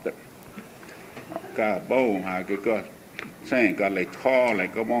họ đấy cả bầu hai cái coi sen cái lấy thò lấy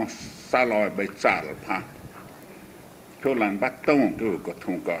cái món xa lòi bị chặt phá thôi lần bắt tông cái có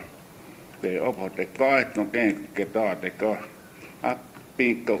thùng coi để ốp họ để coi nó cái đó để coi áp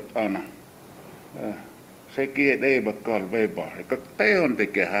pin cột anh sẽ kia đây mà còn về bỏ có téo để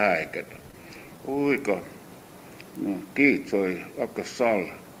cái hai cái ôi còn kỹ rồi ốp cái sol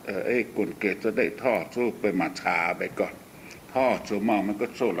ấy cuốn kia cho để thọ sốไปมาชาไปก่อนทอsố màมันก็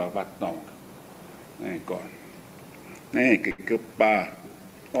số là bắt tông này còn này cái ba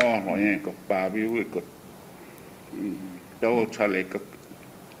họ này cái ba ví dụ cái đâu cho lấy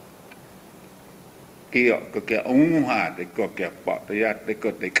cái ông hà để cái bỏ để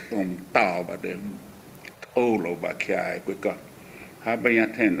cái ông tàu mà để ô lô bà kia cái con hai bây giờ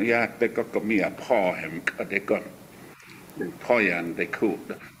thèn để cái míaพ่อ hem để conพ่อยันđể khu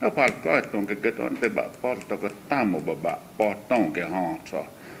nó phải có trong cái đó để bàพ่อtao cái tam một bà bỏ tông cái họ cho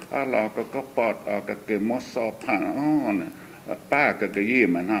lo cái bỏ cái mốt so phẳng này ba cái gì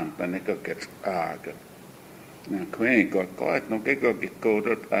mà nó tại này cái cái khuyên có nó cái cô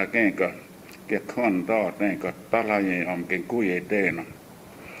đó cái con đó này có ta là gì cái cùi đây nó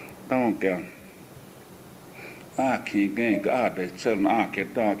tao cái khi cái để xem cái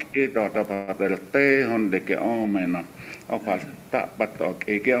đó ta bắt đầu tê hơn để cái mày nó phải ta bắt đầu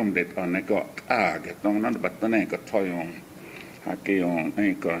cái ông để tao này có cái tao nó bắt đầu này có thôi cái ông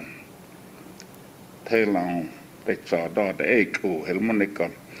này có thế là để cho đó để cụ hay là cái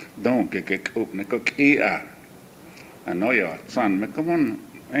đó cái cụ này có kia nói giờ san mấy cái món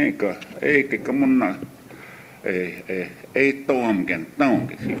cái món nào tôm cái tôm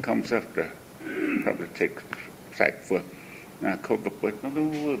cái concept đó probably take side for không có bớt nó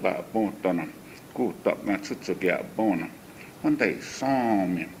cứ bảo bông to nó cú tọt mà chút chút cái bông nó hắn thấy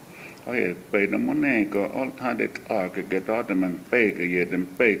xong mình bây nó món này có all time để cái đó thì mình pay cái gì thì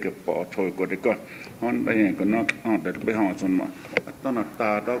pay cái bỏ thôi của cái con hắn đây có nó để bây họ xong mà tao nó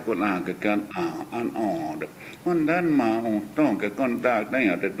ta đó cũng là cái ăn được con đàn mà trong cái con đa đây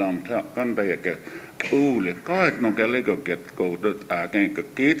ở đây làm theo con đây cái lệ coi nó cái lấy cái cổ được cái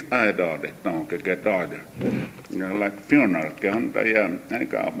kit ai đó để nó cái đó được like funeral cái hắn đây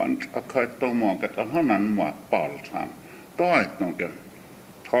cái bạn coi tôi mong cái thằng hắn mà bảo tham coi nó cái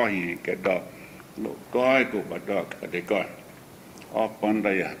thôi cái đó coi của bạn đó cái coi ở bên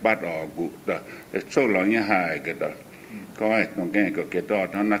đây bắt đầu cụ đó để số lượng như hai cái đó coi nó cái đó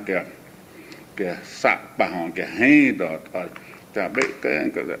nó cái sạp bằng cái hay đó chả biết cái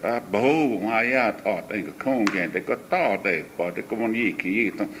bố hai à ở đây cái không cái để có to để bỏ để có món gì kia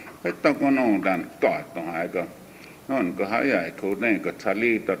thôi cái tao có nó đàn cọt nó hai cái nó có hai ai cô này có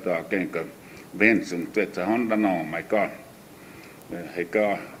Charlie đó cái Benson tuyệt sẽ hòn đàn nó mày con hay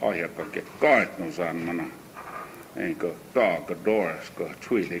có ở here có cái cọt nó san mà nó hay có to có doors có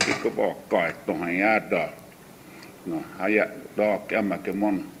chui để cái có bỏ cọt nó hai à đó nó hai à đó cái mà cái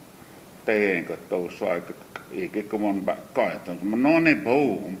món tê có tàu xoay cái món bạc coi thôi mà nó này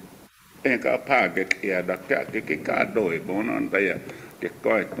bố cái phá cái kia đặt cái cá đồi bố nó đây cái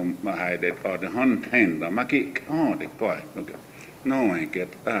coi tụm mà hai để ở để hòn thèn đó mà cái để coi nó cái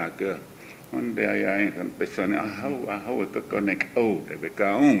cái hòn đây ai còn bây giờ này hao cái con này để bị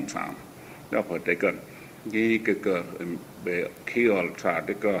cá ông sao đó phải để cái về Kiowa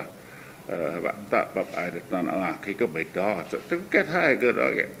để cái bạn ta bập ai được toàn khi có bài đó tức cái hai cái đó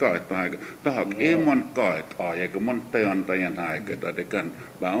cái cõi tai đó học em món cõi tỏi cái món tên tay anh hai cái đó để cần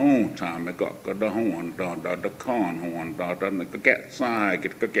bảo chạm cái có đó hòn đó đó con hòn đó đó cái kẹt sai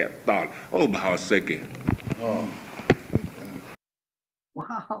cái kẹt tỏi bảo sẽ cái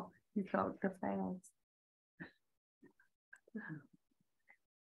Wow, you talk the fast.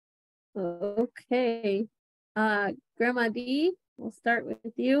 Okay. Grandma D, we'll start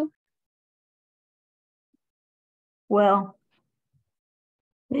with you. Well,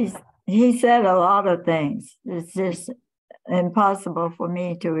 he said a lot of things. It's just impossible for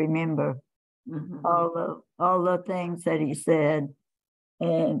me to remember all the things that he said.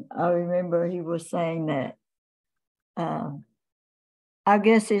 And I remember he was saying that, I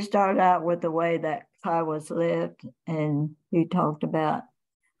guess he started out with the way that Kiowas lived, and he talked about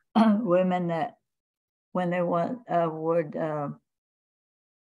women that when they would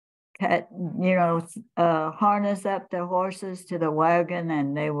harness up their horses to the wagon,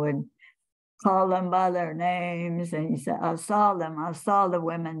 and they would call them by their names. And he said, I saw the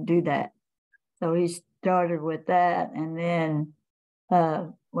women do that. So he started with that, and then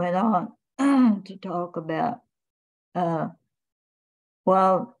went on to talk about,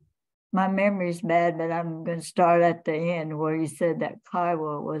 well, my memory's bad, but I'm going to start at the end where he said that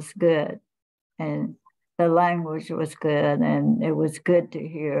Kiowa was good and the language was good and it was good to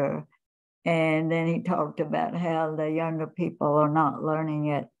hear. And then he talked about how the younger people are not learning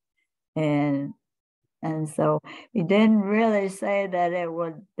it. And so he didn't really say that it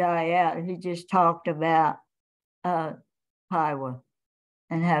would die out. He just talked about Kiowa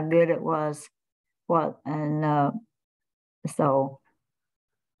and how good it was.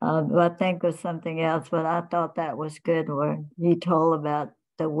 I think it was something else, but I thought that was good where he told about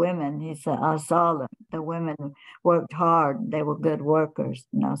the women. He said, I saw them. The women worked hard. They were good workers,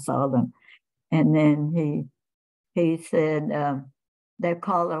 and I saw them. And then he said they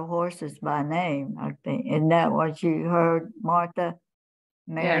call their horses by name, I think. Isn't that what you heard, Martha?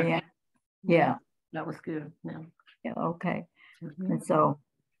 Marianne? Yeah. That was good. Yeah, okay. And so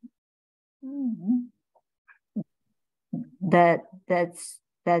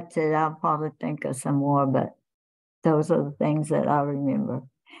that's it. I'll probably think of some more, but those are the things that I remember.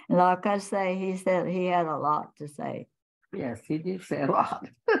 And like I say, he said he had a lot to say. Yes, he did say a lot.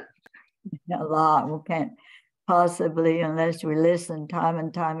 A lot. We can't possibly, unless we listen time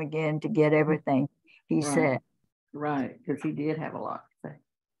and time again, to get everything he said. Right, because he did have a lot to say.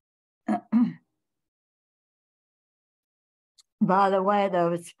 By the way,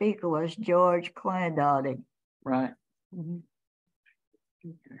 the speaker was George Clendody. Right.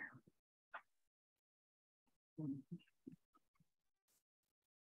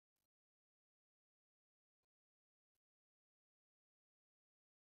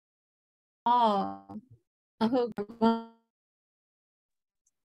 Oh, I hope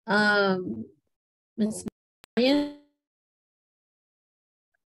Miss Marion.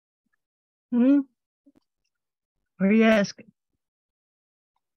 What are you asking?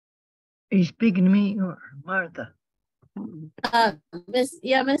 Are you speaking to me or Martha?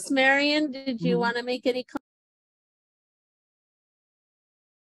 Miss Marion, did you want to make any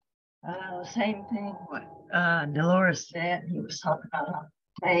Same thing what Dolores said. He was talking about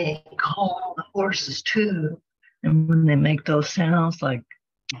they call the horses too, and when they make those sounds, like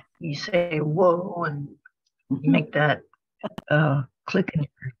you say whoa, and you make that click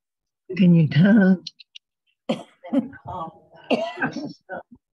in your tongue. Then call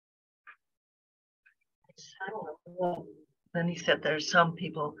then he said there's some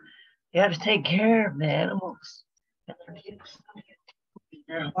people you have to take care of the animals, and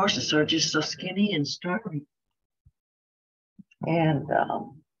their horses are just so skinny and starving. And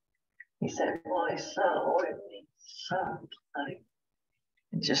he said, "Boy, son, like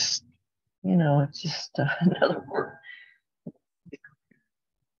it just, it's just another word."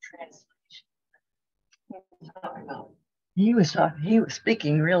 Translation. He was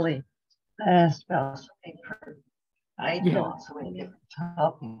speaking really fast about something for icons, so many different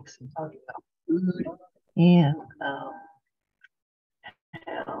topics, and talking about food and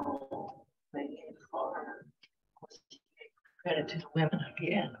how they can farm. Credit to the women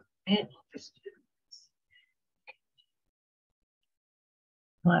again. Man,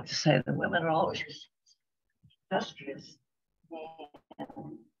 I have to say the women are always industrious,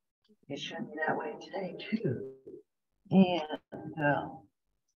 and it should be that way today too. And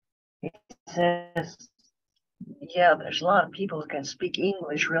he says, yeah, there's a lot of people who can speak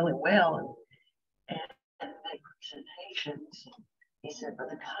English really well and make presentations. He said, but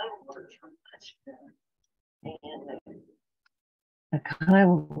the kind words are much better. And the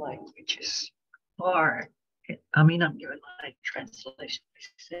Kiowa language is far, I'm doing my translation. It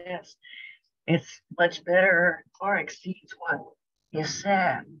says it's much better, far exceeds what is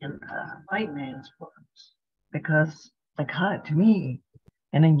said in the white man's words. Because the Kiowa, to me,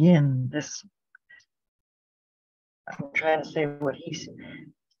 and again, this, I'm trying to say what he said,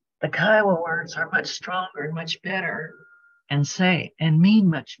 the Kiowa words are much stronger and much better and say and mean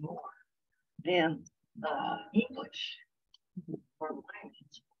much more than the English or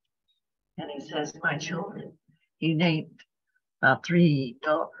language. And he says, my children, he named about 3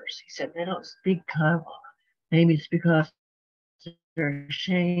 daughters. He said, they don't speak Kiowa. Maybe it's because they're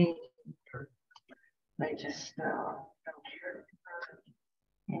ashamed or they just don't care.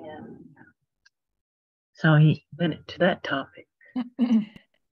 And so he went into that topic. And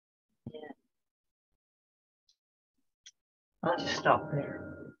I'll just stop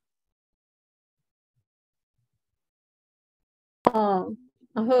there. Oh,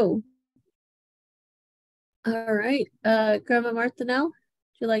 all right. Grandma Marthinell, would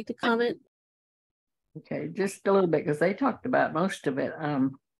you like to comment? Okay, just a little bit, because they talked about most of it.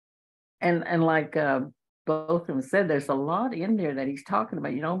 And like both of them said, there's a lot in there that he's talking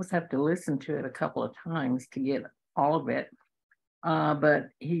about. You almost have to listen to it a couple of times to get all of it. But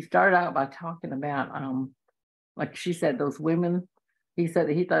he started out by talking about, like she said, those women. He said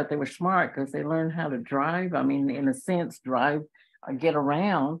that he thought they were smart because they learned how to drive. In a sense, drive or get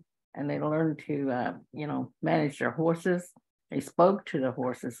around, and they learned to, manage their horses. They spoke to the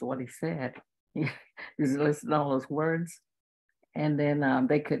horses, what he said. He just listened to all those words. And then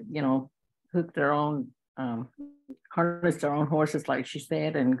they could, hook their own, harness their own horses, like she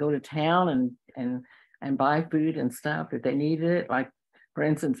said, and go to town and buy food and stuff if they needed it, like, for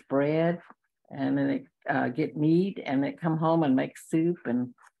instance, bread. And then they get meat and they come home and make soup.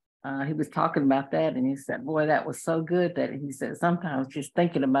 And he was talking about that. And he said, boy, that was so good that he said, sometimes just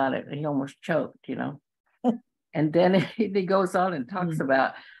thinking about it, he almost choked, And then he goes on and talks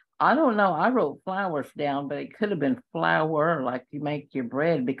about, I don't know, I wrote flowers down, but it could have been flour, like you make your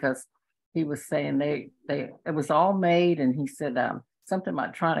bread, because he was saying it was all made. And he said something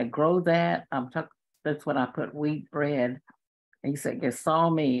about trying to grow that. That's when I put wheat bread. And he said, you saw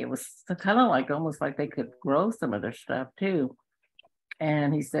me. It was kind of like almost like they could grow some of their stuff too.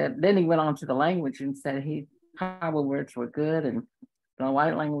 And he said, then he went on to the language and said Kiowa words were good and the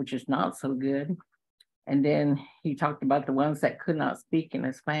white language is not so good. And then he talked about the ones that could not speak in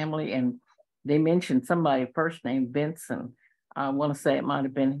his family. And they mentioned somebody first named Vincent. I want to say it might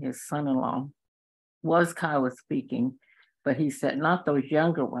have been his son-in-law, was Kiowa speaking. But he said, not those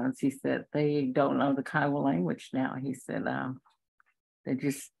younger ones. He said, they don't know the Kiowa language now. He said, they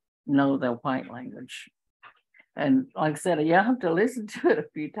just know the white language. And like I said, you have to listen to it a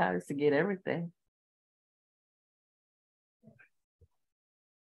few times to get everything.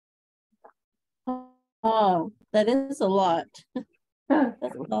 Oh, that is a lot.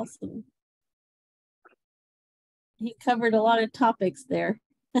 That's awesome. He covered a lot of topics there.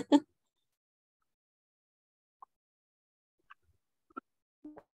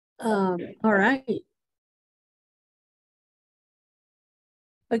 All right.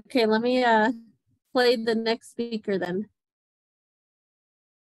 Okay, let me play the next speaker then.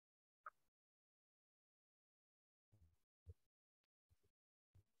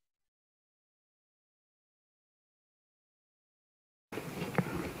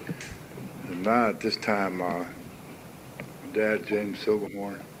 And now at this time, Dad, James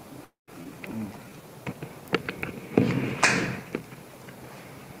Silverhorn.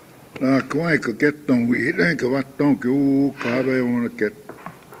 Kuinka ketton viidenkä vatton kiu kaave on ket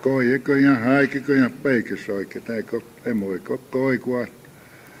koi eko ja haikiko ja peikesoike tai ko emoi ko koi kuat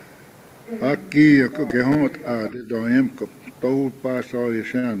akki ko kehot aade doem ko tou pasoi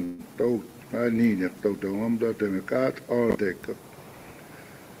sen tou niin että tou om da te kat aldek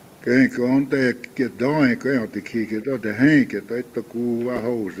Kijk, on te ke doen ko ja te kike da de henke että ku va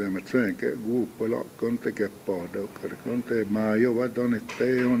hose met sen ke guupala kon te ke pado kon te maio va don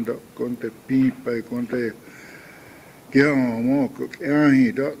te on da kon te pipa kon te ke mo ko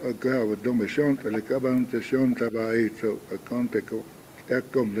ai da ka va do me shont le ka ban te shont va itso kon te ko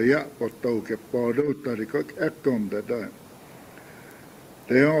ekkom de ja potto ke pado ta de ko ekkom da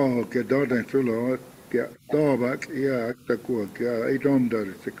te o ke da de sulo ja taavak ja että kuokia ei domdar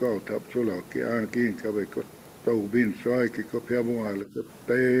se kautta absoluutti ainakin kävi kun touvin saiki kun piamualle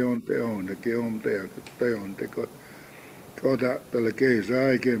te on ke on te kun kota tällä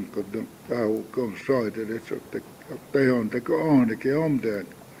keisaikin kun tau kun soite että te on ke on te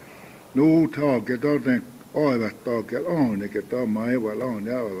nu taake toden aivat taake on ke tamma ei val on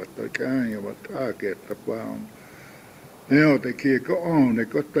ja aivat kään ja vat taake että vaan Eo te kia ko on, te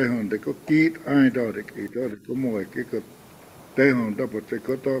ko te hon, te ko kiit ai da te ki da te ko moe ki ko te hon da po te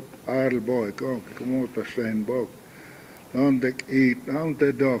ko to aarl boy ko ki ko mo ta sen bo. Dan te kiit, dan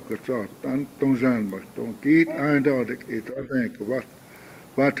te da ko sa, dan ton zan ba, ton kiit ai da te ki da te ko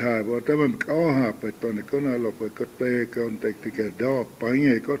wat hai bo, te mam ka ha pe ton ko na lo ko te ko te ke da pa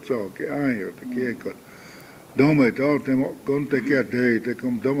nge ko sa ki ai o te ki ko. Dome da te mo kon te ke de te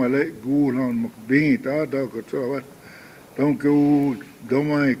kom dome le gu hon mo bi da da ko sa wat. Donc,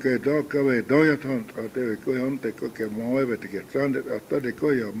 domai ke do ka we do ya ton te ko on te ko ke mo e te ke sande ata de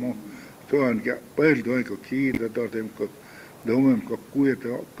ko ya mo to an ga pel do ko ki da do tem ko domem ko ku e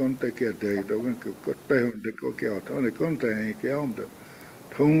to kon te ke de do ko te on de ko ke ata ne kon te ke on de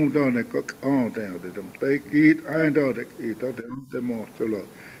thong do ne ko on te de dom te ki ai do de ki to te mo so lo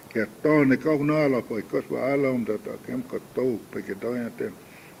ke to ne ko na la ko va ala on da ta kem ko to pe ke do ya te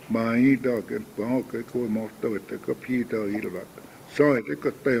mai da ke po ke ko mo to te ko pi do I la so te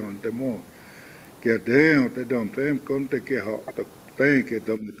ko te on te mo ke de on te dom tem kon te ke ha te ke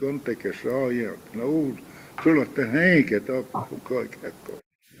dom kon te ke so ya no solo te he ke to ko ke ko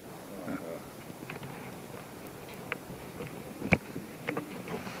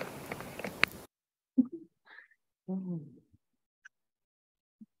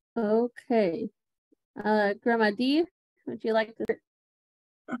Okay. Grandma D, would you like to?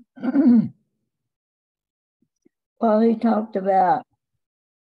 Well, he talked about,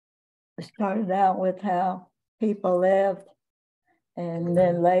 started out with how people lived, and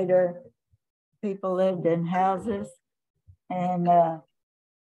then later people lived in houses, and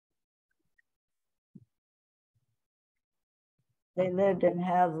they lived in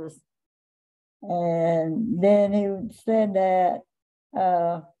houses. And then he said that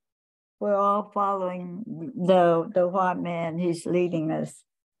we're all following the white man. He's leading us,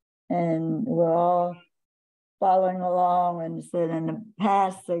 and we're all following along. And said in the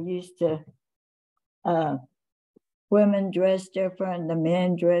past they used to women dress different, the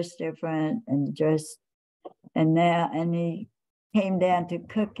men dress different, and now he came down to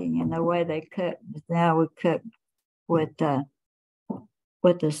cooking and the way they cook. Now we cook with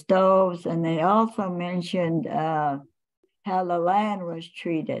the stoves, and they also mentioned how the land was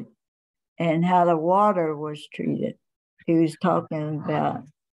treated and how the water was treated. He was talking about,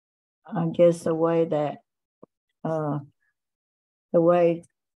 I guess, the way that the way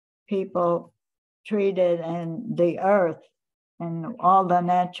people treated and the earth and all the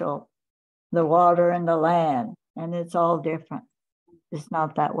natural, the water and the land, and it's all different. It's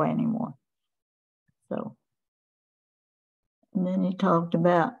not that way anymore. So, and then he talked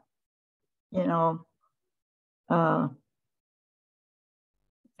about,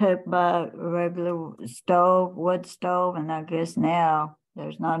 cooked by a regular stove, wood stove, and I guess now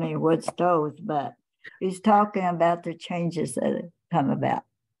there's not any wood stoves, but he's talking about the changes that have come about.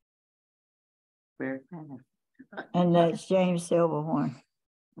 And that's James Silverhorn.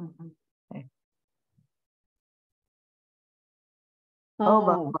 Mm-hmm. Okay.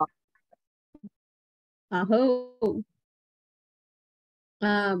 Oh.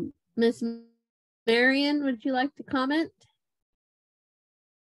 Miss Marion, would you like to comment?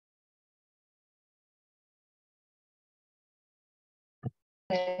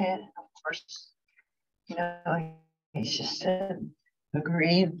 And of course, he's just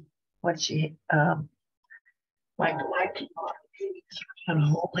agree with what she like people and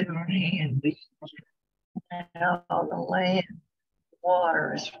holding her hand. Now the land,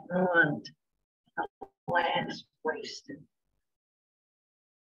 water is ruined, the land is wasted.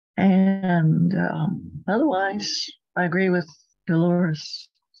 And otherwise, I agree with Dolores'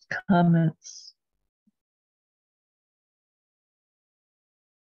 comments.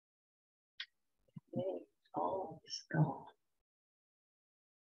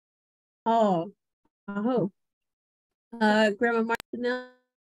 Grandma Martinelli.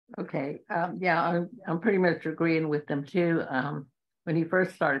 Okay, yeah, I'm pretty much agreeing with them too. When he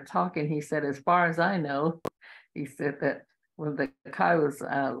first started talking, he said, as far as I know, he said that when the Kiowas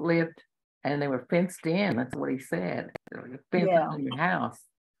lived and they were fenced in, that's what he said. Fenced in your house.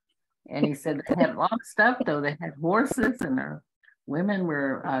 And he said they had a lot of stuff though. They had horses, and their women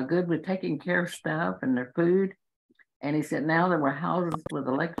were good with taking care of stuff and their food. And he said now there were houses with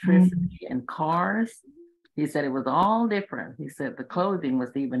electricity and cars. He said it was all different. He said the clothing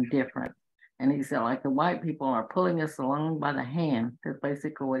was even different. And he said, like, the white people are pulling us along by the hand. That's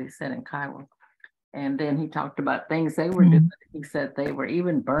basically what he said in Kiowa. And then he talked about things they were doing. He said they were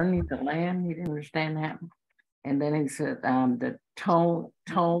even burning the land. He didn't understand that. And then he said the tone,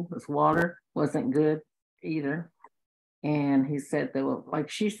 this water wasn't good either. And he said that,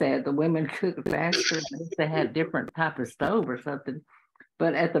 like she said, the women cooked faster. They had different type of stove or something.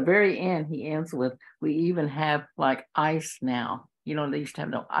 But at the very end, he ends with, we even have like ice now. You know, they used to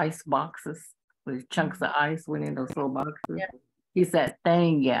have no ice boxes with chunks of ice went in those little boxes. Yeah. He said,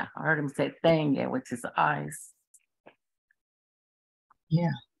 thing, yeah. I heard him say thing, yeah, which is ice.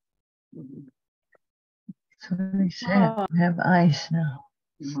 Yeah. Mm-hmm. So they said, we have ice now.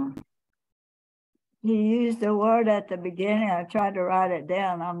 Mm-hmm. He used the word at the beginning. I tried to write it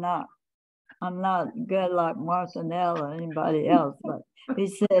down. I'm not good like Martha Nell or anybody else, but he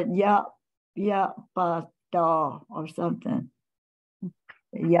said yapata or something.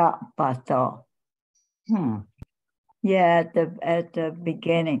 Yapata. Yeah, at the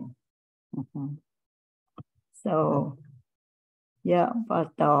beginning. Mm-hmm. So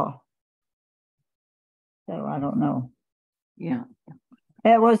yapata. So I don't know. Yeah.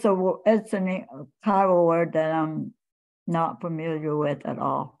 It's a Kiowa word that I'm not familiar with at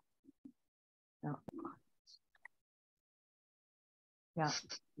all. Yeah.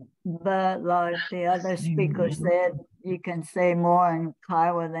 But like the other speaker said, you can say more in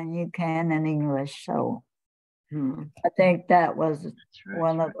Kiowa than you can in English. So I think that was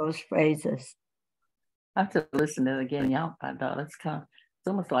one of those phrases. I have to listen to it again. Y'all, it's kind of, it's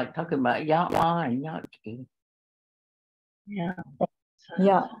almost like talking about y'all and y'all. Yeah.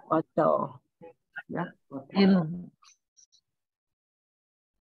 Yeah, but yeah.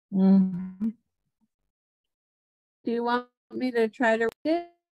 Mm-hmm. Do you want me to try to read it?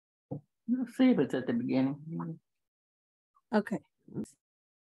 Let's see if it's at the beginning. Okay.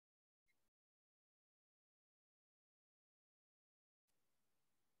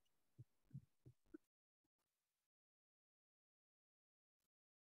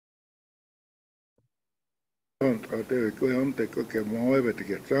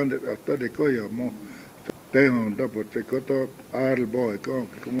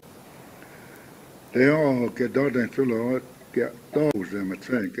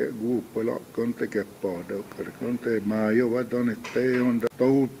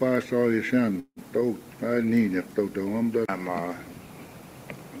 I'm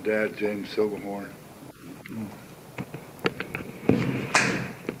Dad James Silverhorn.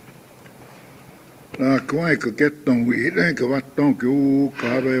 Kuinka ketton viidenkä vatton kuu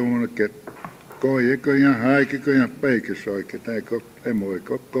kaave on ket koi ja haiki ja peikesoike tai emoi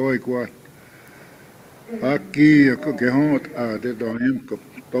koi kwa akki ja kehot aate doimko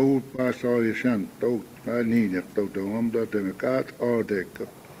tou pasoi shan tou niin ja tou om da te kat aadekka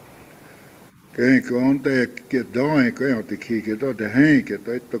Kijk, want ik doe te kijken dat de henke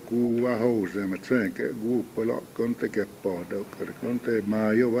dat de koe houden met zijn goepel kon te keppen ook kon te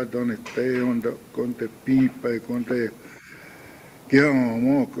maar je wat dan het te onder kon te piepen kon te ja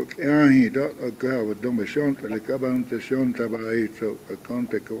maar ook ja hier dat ook wat dan beschont ik heb een te schont bij zo kon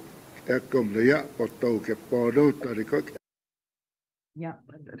te ik kom de ja wat ook keppen dat ik ook yeah,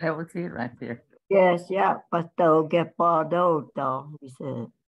 that was it right there. Yes, yeah, but they'll get bought out though, he said.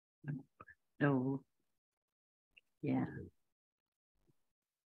 No. Yeah.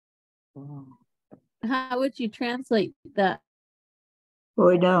 Wow. How would you translate that?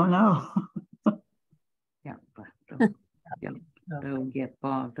 We don't know. Yeah, but get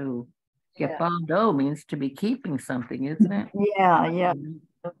bardo. Get bardo means to be keeping something, isn't it? Yeah.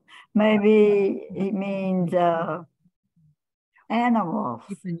 Maybe it means animals.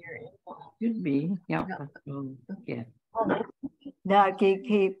 Keeping your animals. Could be. Yeah. Yeah. Like you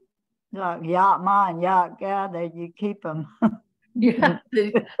keep, like yacht mine, yacht gather, you keep them. Yeah,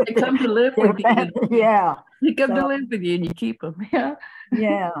 they come to live with you. Yeah. They come to live with you and you keep them. Yeah.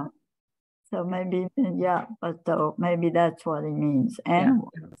 Yeah. So maybe, yeah, but so maybe that's what it means.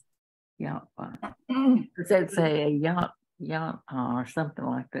 Animals. Yeah. Does that say a yacht or something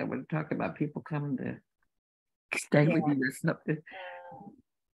like that? We're talking about people coming to stay with you or something.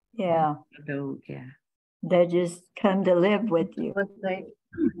 Yeah. Oh, yeah. They just come to live with you.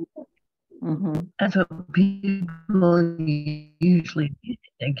 That's what people usually did.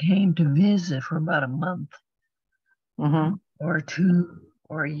 They came to visit for about a month or two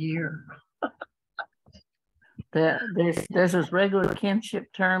or a year. There's those regular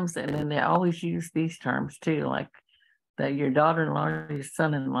kinship terms, and then they always use these terms too, like that your daughter-in-law or your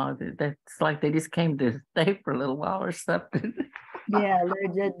son-in-law. That's like they just came to stay for a little while or something. Yeah,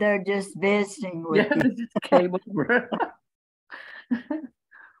 they're just visiting with you. They just came over.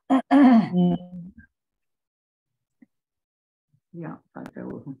 Yeah,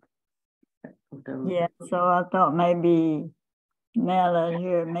 yeah, so I thought maybe Mela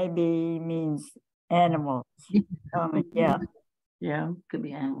here maybe means animals. Yeah. Yeah, could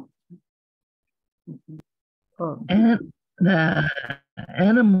be animals. And the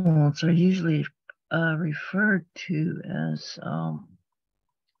animals are usually referred to as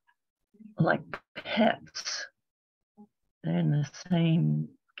like pets. They're in the same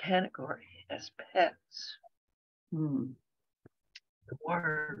category as pets. The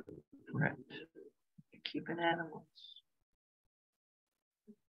word for it, keeping animals.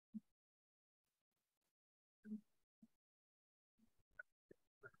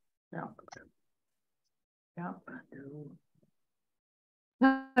 Yeah. Yeah.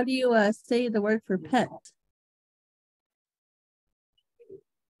 How do you say the word for pet?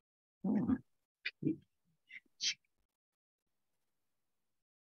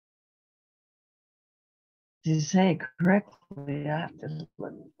 To say it correctly, I have to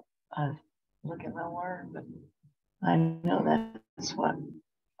look at my word, but I know that's what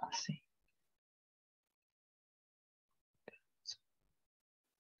I see.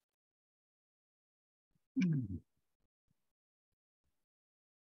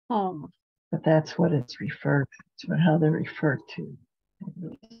 Oh. But that's what it's referred to, how they're referred to.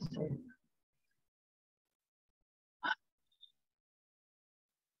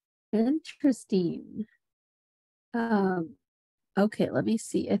 Interesting. Okay, let me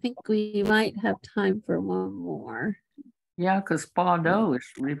see. I think we might have time for one more. Yeah, because Pardo is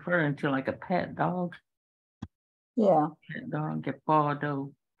referring to like a pet dog. Yeah. Pet dog, get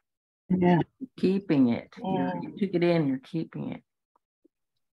Pardo. Yeah. Keeping it. You took it in, you're keeping it.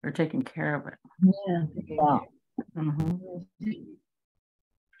 You're taking care of it. Yeah. Yeah.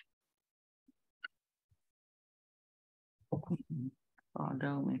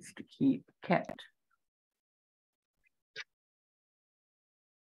 Pardo means to keep, kept.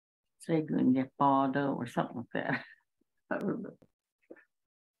 Say good and get Pardo or something like that. I don't know.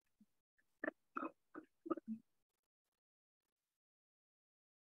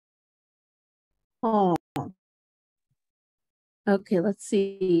 Oh. Okay, let's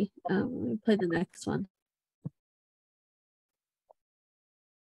see. Let me play the next one.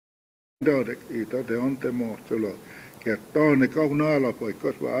 Te on te muotoilla. Ja toinen kaunala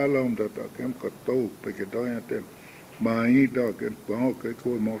poikas va alon tätä kemka touppe ke toinen ma ida ke pahoke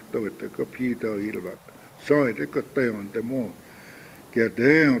kui muotoilla te kapita ilvat. Sai te te on te muu. Ja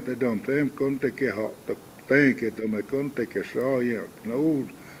te on te don tem konte ke hatta te ke te me konte ke saa no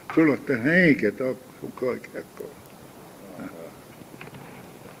sulla te heike ta kaikkea.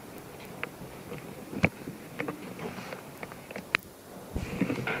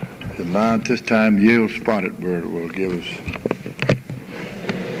 And this time, Yale Spotted Bird will give us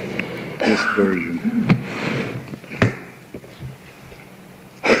this version.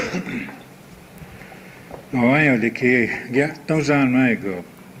 No, I only get those on my go.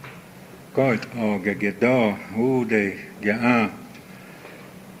 Quite all get da, who they get on.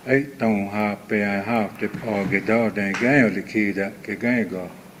 I don't have to have to all get da, then gang the key that gang go.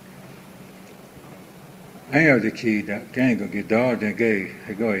 I have the key that gang go get da, then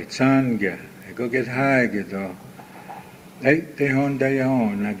go it's on get. Go get high, get da. 800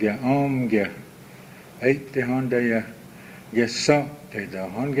 on, get get. 800 get so, they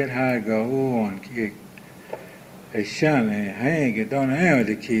don't get high, go on, kick. A shan, hang it on, I have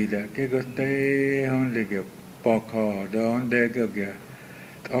the key that get go stay on the get buck hard, on there go get.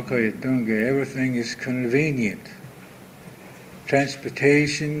 Okay, don't get everything is convenient.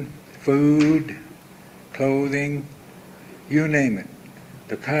 Transportation, food, clothing, you name it.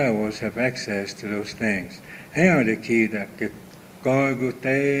 The Kiowas have access to those things. Hang the key that get go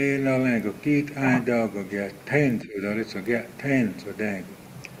stay no land go keep and dog go get 10 to the little get 10 to dang.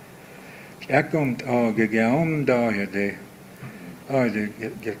 Jag kom och jag om då det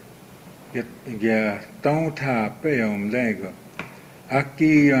get don't tap om lego.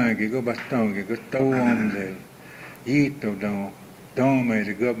 Aki jag go bastong go to om det. Eat of don't make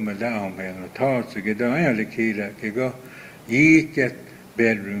the government down and talk to get down the key that go eat get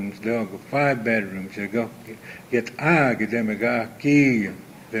bedrooms, dog 5 bedrooms, you go get key.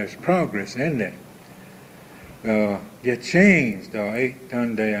 There's progress in that. Get changed,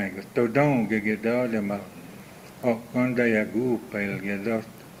 800 I go don't get them out. Oh, one day I go pale get out.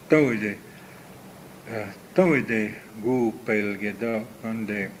 Toy the go pale get out. On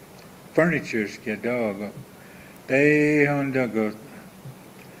the furnitures get dog. They on the go.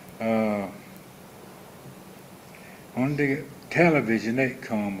 On the television they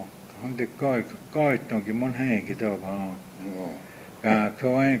come. On the guy don't get one hang get dog on.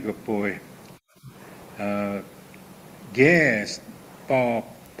 Go boy. Gas, pa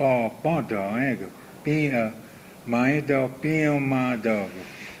dog, be my dog, be on my dog.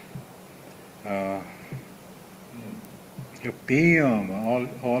 Your PM,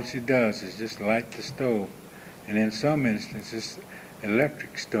 all she does is just light the stove. and in some instances,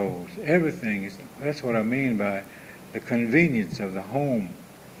 electric stoves. Everything is, that's what I mean by the convenience of the home.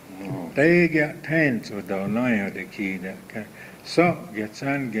 They get tents with the noya the key that so gets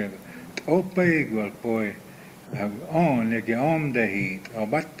on get opeg will boy on the get the heat or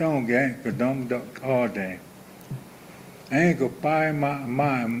but don't get the dumb duck all day. I go buy my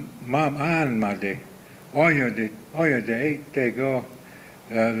mom and my day. All your the 8 day go.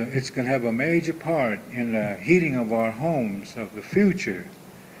 It's going to have a major part in the heating of our homes of the future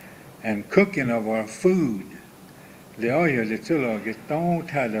and cooking of our food. The oil the chilo get don't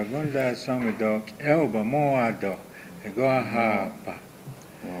have the gunda some dog elba more dog. Go ha pa.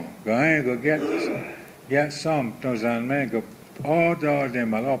 Go get some those and make all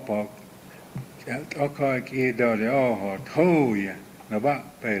them a lot okay, either the oh, told you, no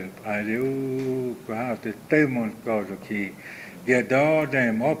back bell, I do go have to demon go to key, get all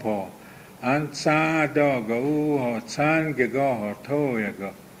them up, and sad dog go, or san get go, or told you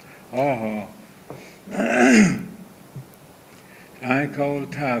go, oh, I call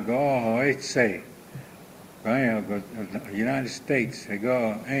tag, oh, it's say, I go, United States, they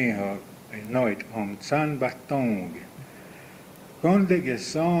go, anyhow, night on San Batong. Gone to get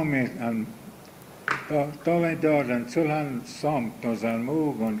some and Tole dörren sulhan samt och sen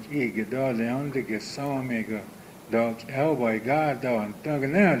mogon ige dörren andige samiga dag elva I gardan dag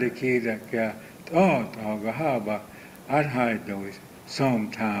närde kidaka tag haba arhaidois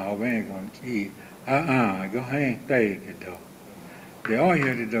samta av egon go hein tege då. They all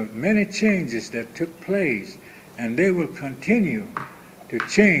heard the many changes that took place and they will continue to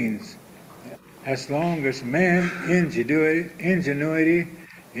change as long as man ingenuity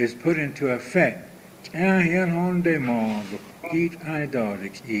is put into effect. Här honde mag git I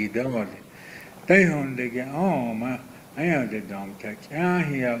dadik I dag. De honde ge ama det dom tak.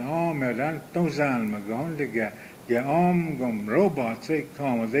 Här ama den tozan mag honde ge gom robots they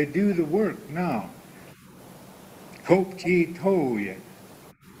come. They do the work now. Kop ki toje.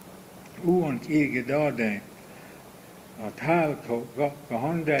 Uont ige dade. Att här kop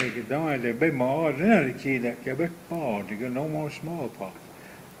honde ge dade be ma den ki that ge be part. No more smallpox.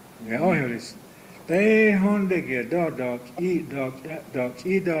 Ja, this. They honde ge dog I the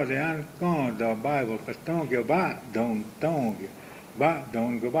an the Bible for don't go back don't go back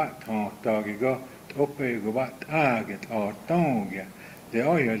dog go go back target or don't the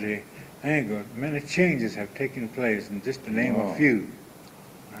oil the anger many changes have taken place and just to name a few.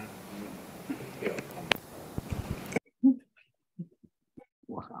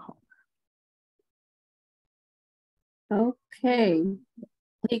 Wow. Okay.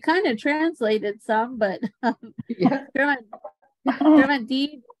 He kind of translated some, but Yeah. Grandma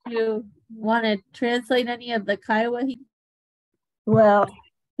D, do you want to translate any of the Kiowa? Well,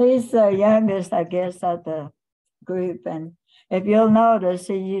 he's the youngest, I guess, of the group. And if you'll notice,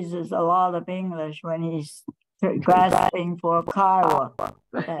 he uses a lot of English when he's grasping for Kiowa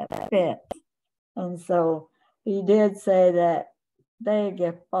that fits. And so he did say that they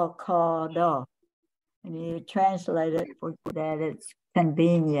get called off. And you translate it for that it's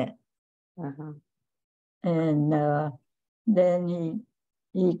convenient. And then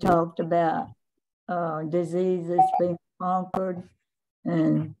he talked about diseases being conquered,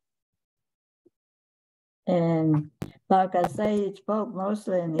 and like I say, he spoke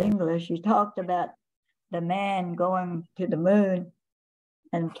mostly in English. He talked about the man going to the moon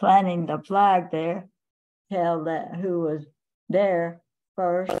and planting the flag there, tell that who was there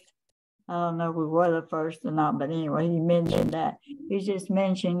first. I don't know if we were the first or not, but anyway, he mentioned that. He just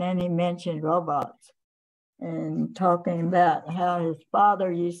mentioned, and he mentioned robots and talking about how his father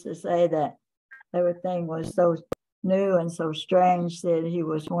used to say that everything was so new and so strange that he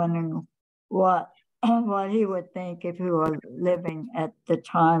was wondering what he would think if he were living at the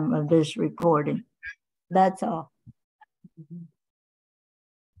time of this recording. That's all.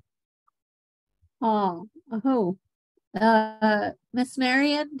 Miss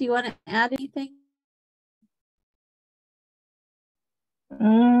Marion, do you want to add anything?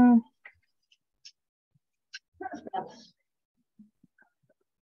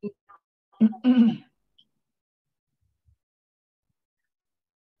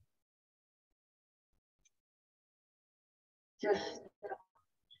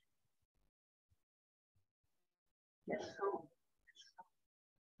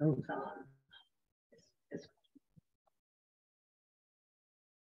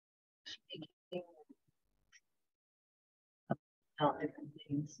 How different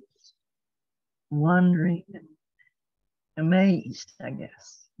things, wondering and amazed, I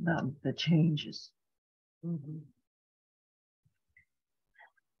guess, about the changes.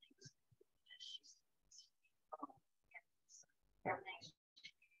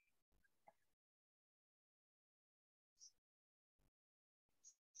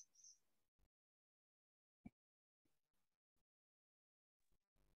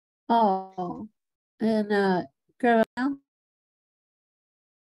 Oh, and Grandma Mel?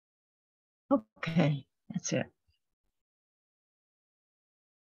 Okay, that's it.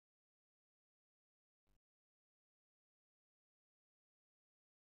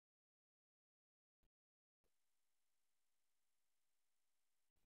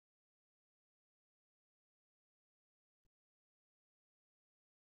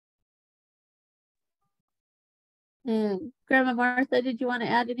 And Grandma Martha, did you want to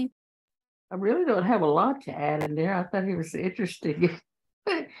add anything? I really don't have a lot to add in there. I thought he was interesting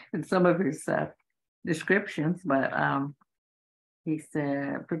in some of his descriptions, but he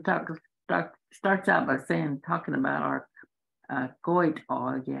said, starts out by talking about our goit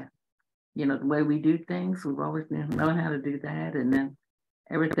again. You know, the way we do things, we've always known how to do that. And then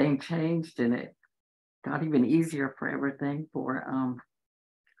everything changed and it got even easier for everything for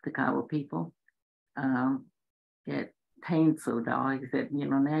the Kiowa people. It pained so dog that, you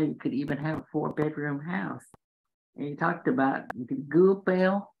know, now you could even have a 4-bedroom house. And he talked about the goop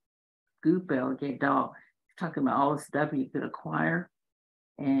bell, get dog. He's talking about all the stuff you could acquire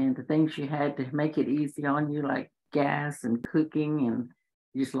and the things you had to make it easy on you, like gas and cooking, and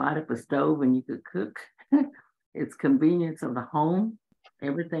you just light up a stove and you could cook. It's convenience of the home.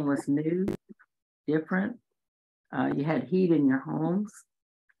 Everything was new, different. You had heat in your homes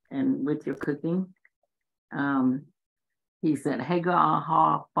and with your cooking. He said, "Hega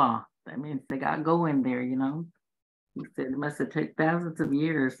aha fa." That means they got going there, you know. He said it must have taken thousands of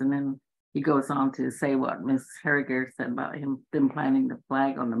years. And then he goes on to say what Miss Harriger said about them planting the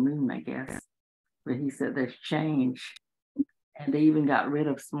flag on the moon, I guess. But he said there's change. And they even got rid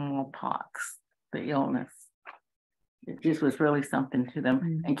of smallpox, the illness. It just was really something to them.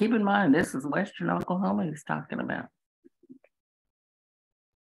 Mm-hmm. And keep in mind, this is Western Oklahoma he's talking about.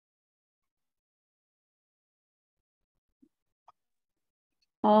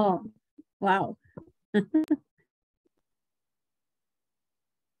 Oh, wow.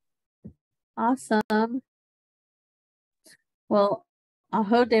 Awesome. Well,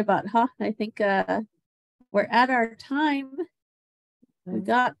 aho de batha. I think we're at our time. We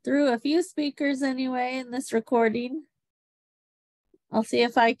got through a few speakers anyway in this recording. I'll see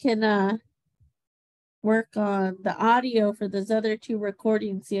if I can work on the audio for those other 2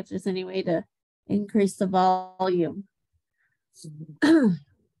 recordings, see if there's any way to increase the volume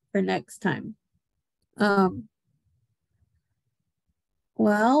for next time.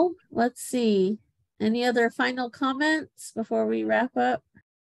 Well, let's see. Any other final comments before we wrap up?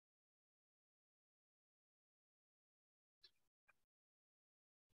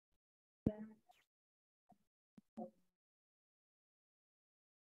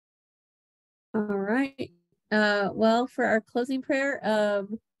 All right. Well, for our closing prayer,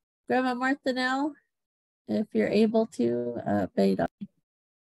 Grandma Martha now, if you're able to, Beta.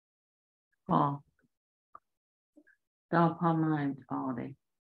 Oh, don't put mind all day.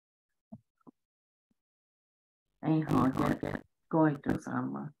 Ain't hard get going to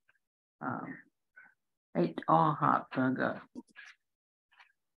some ate all hot sugar.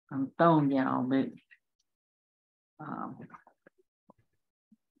 I'm throwing y'all big.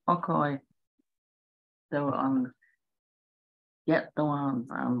 Okay. So get the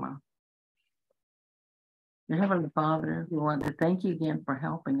ones your Heavenly Father, we want to thank you again for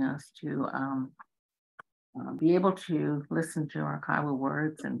helping us to be able to listen to our Kiowa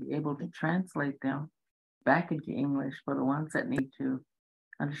words and be able to translate them back into English for the ones that need to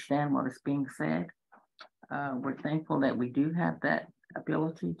understand what is being said. We're thankful that we do have that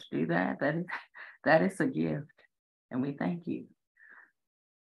ability to do that. That is a gift, and we thank you.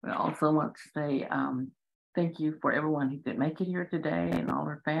 We also want to say thank you for everyone who could make it here today and all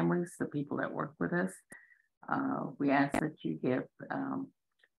our families, the people that work with us. We ask that you give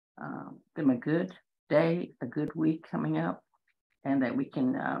them a good day, a good week coming up, and that we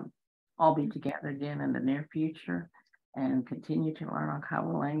can all be together again in the near future and continue to learn our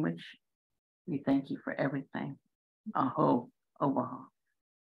Kiowa language. We thank you for everything. Aho, obaha.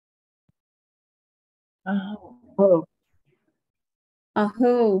 Aho.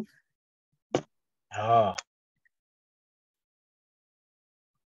 Aho. Oh.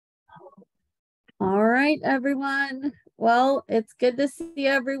 All right, everyone. Well, it's good to see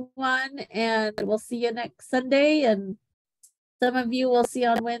everyone, and we'll see you next Sunday, and some of you will see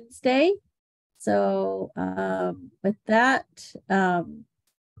on Wednesday. So with that,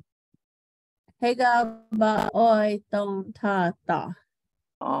 hega ba oi ton ta ta.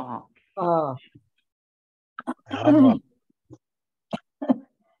 Oh.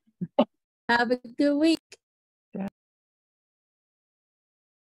 Have a good week.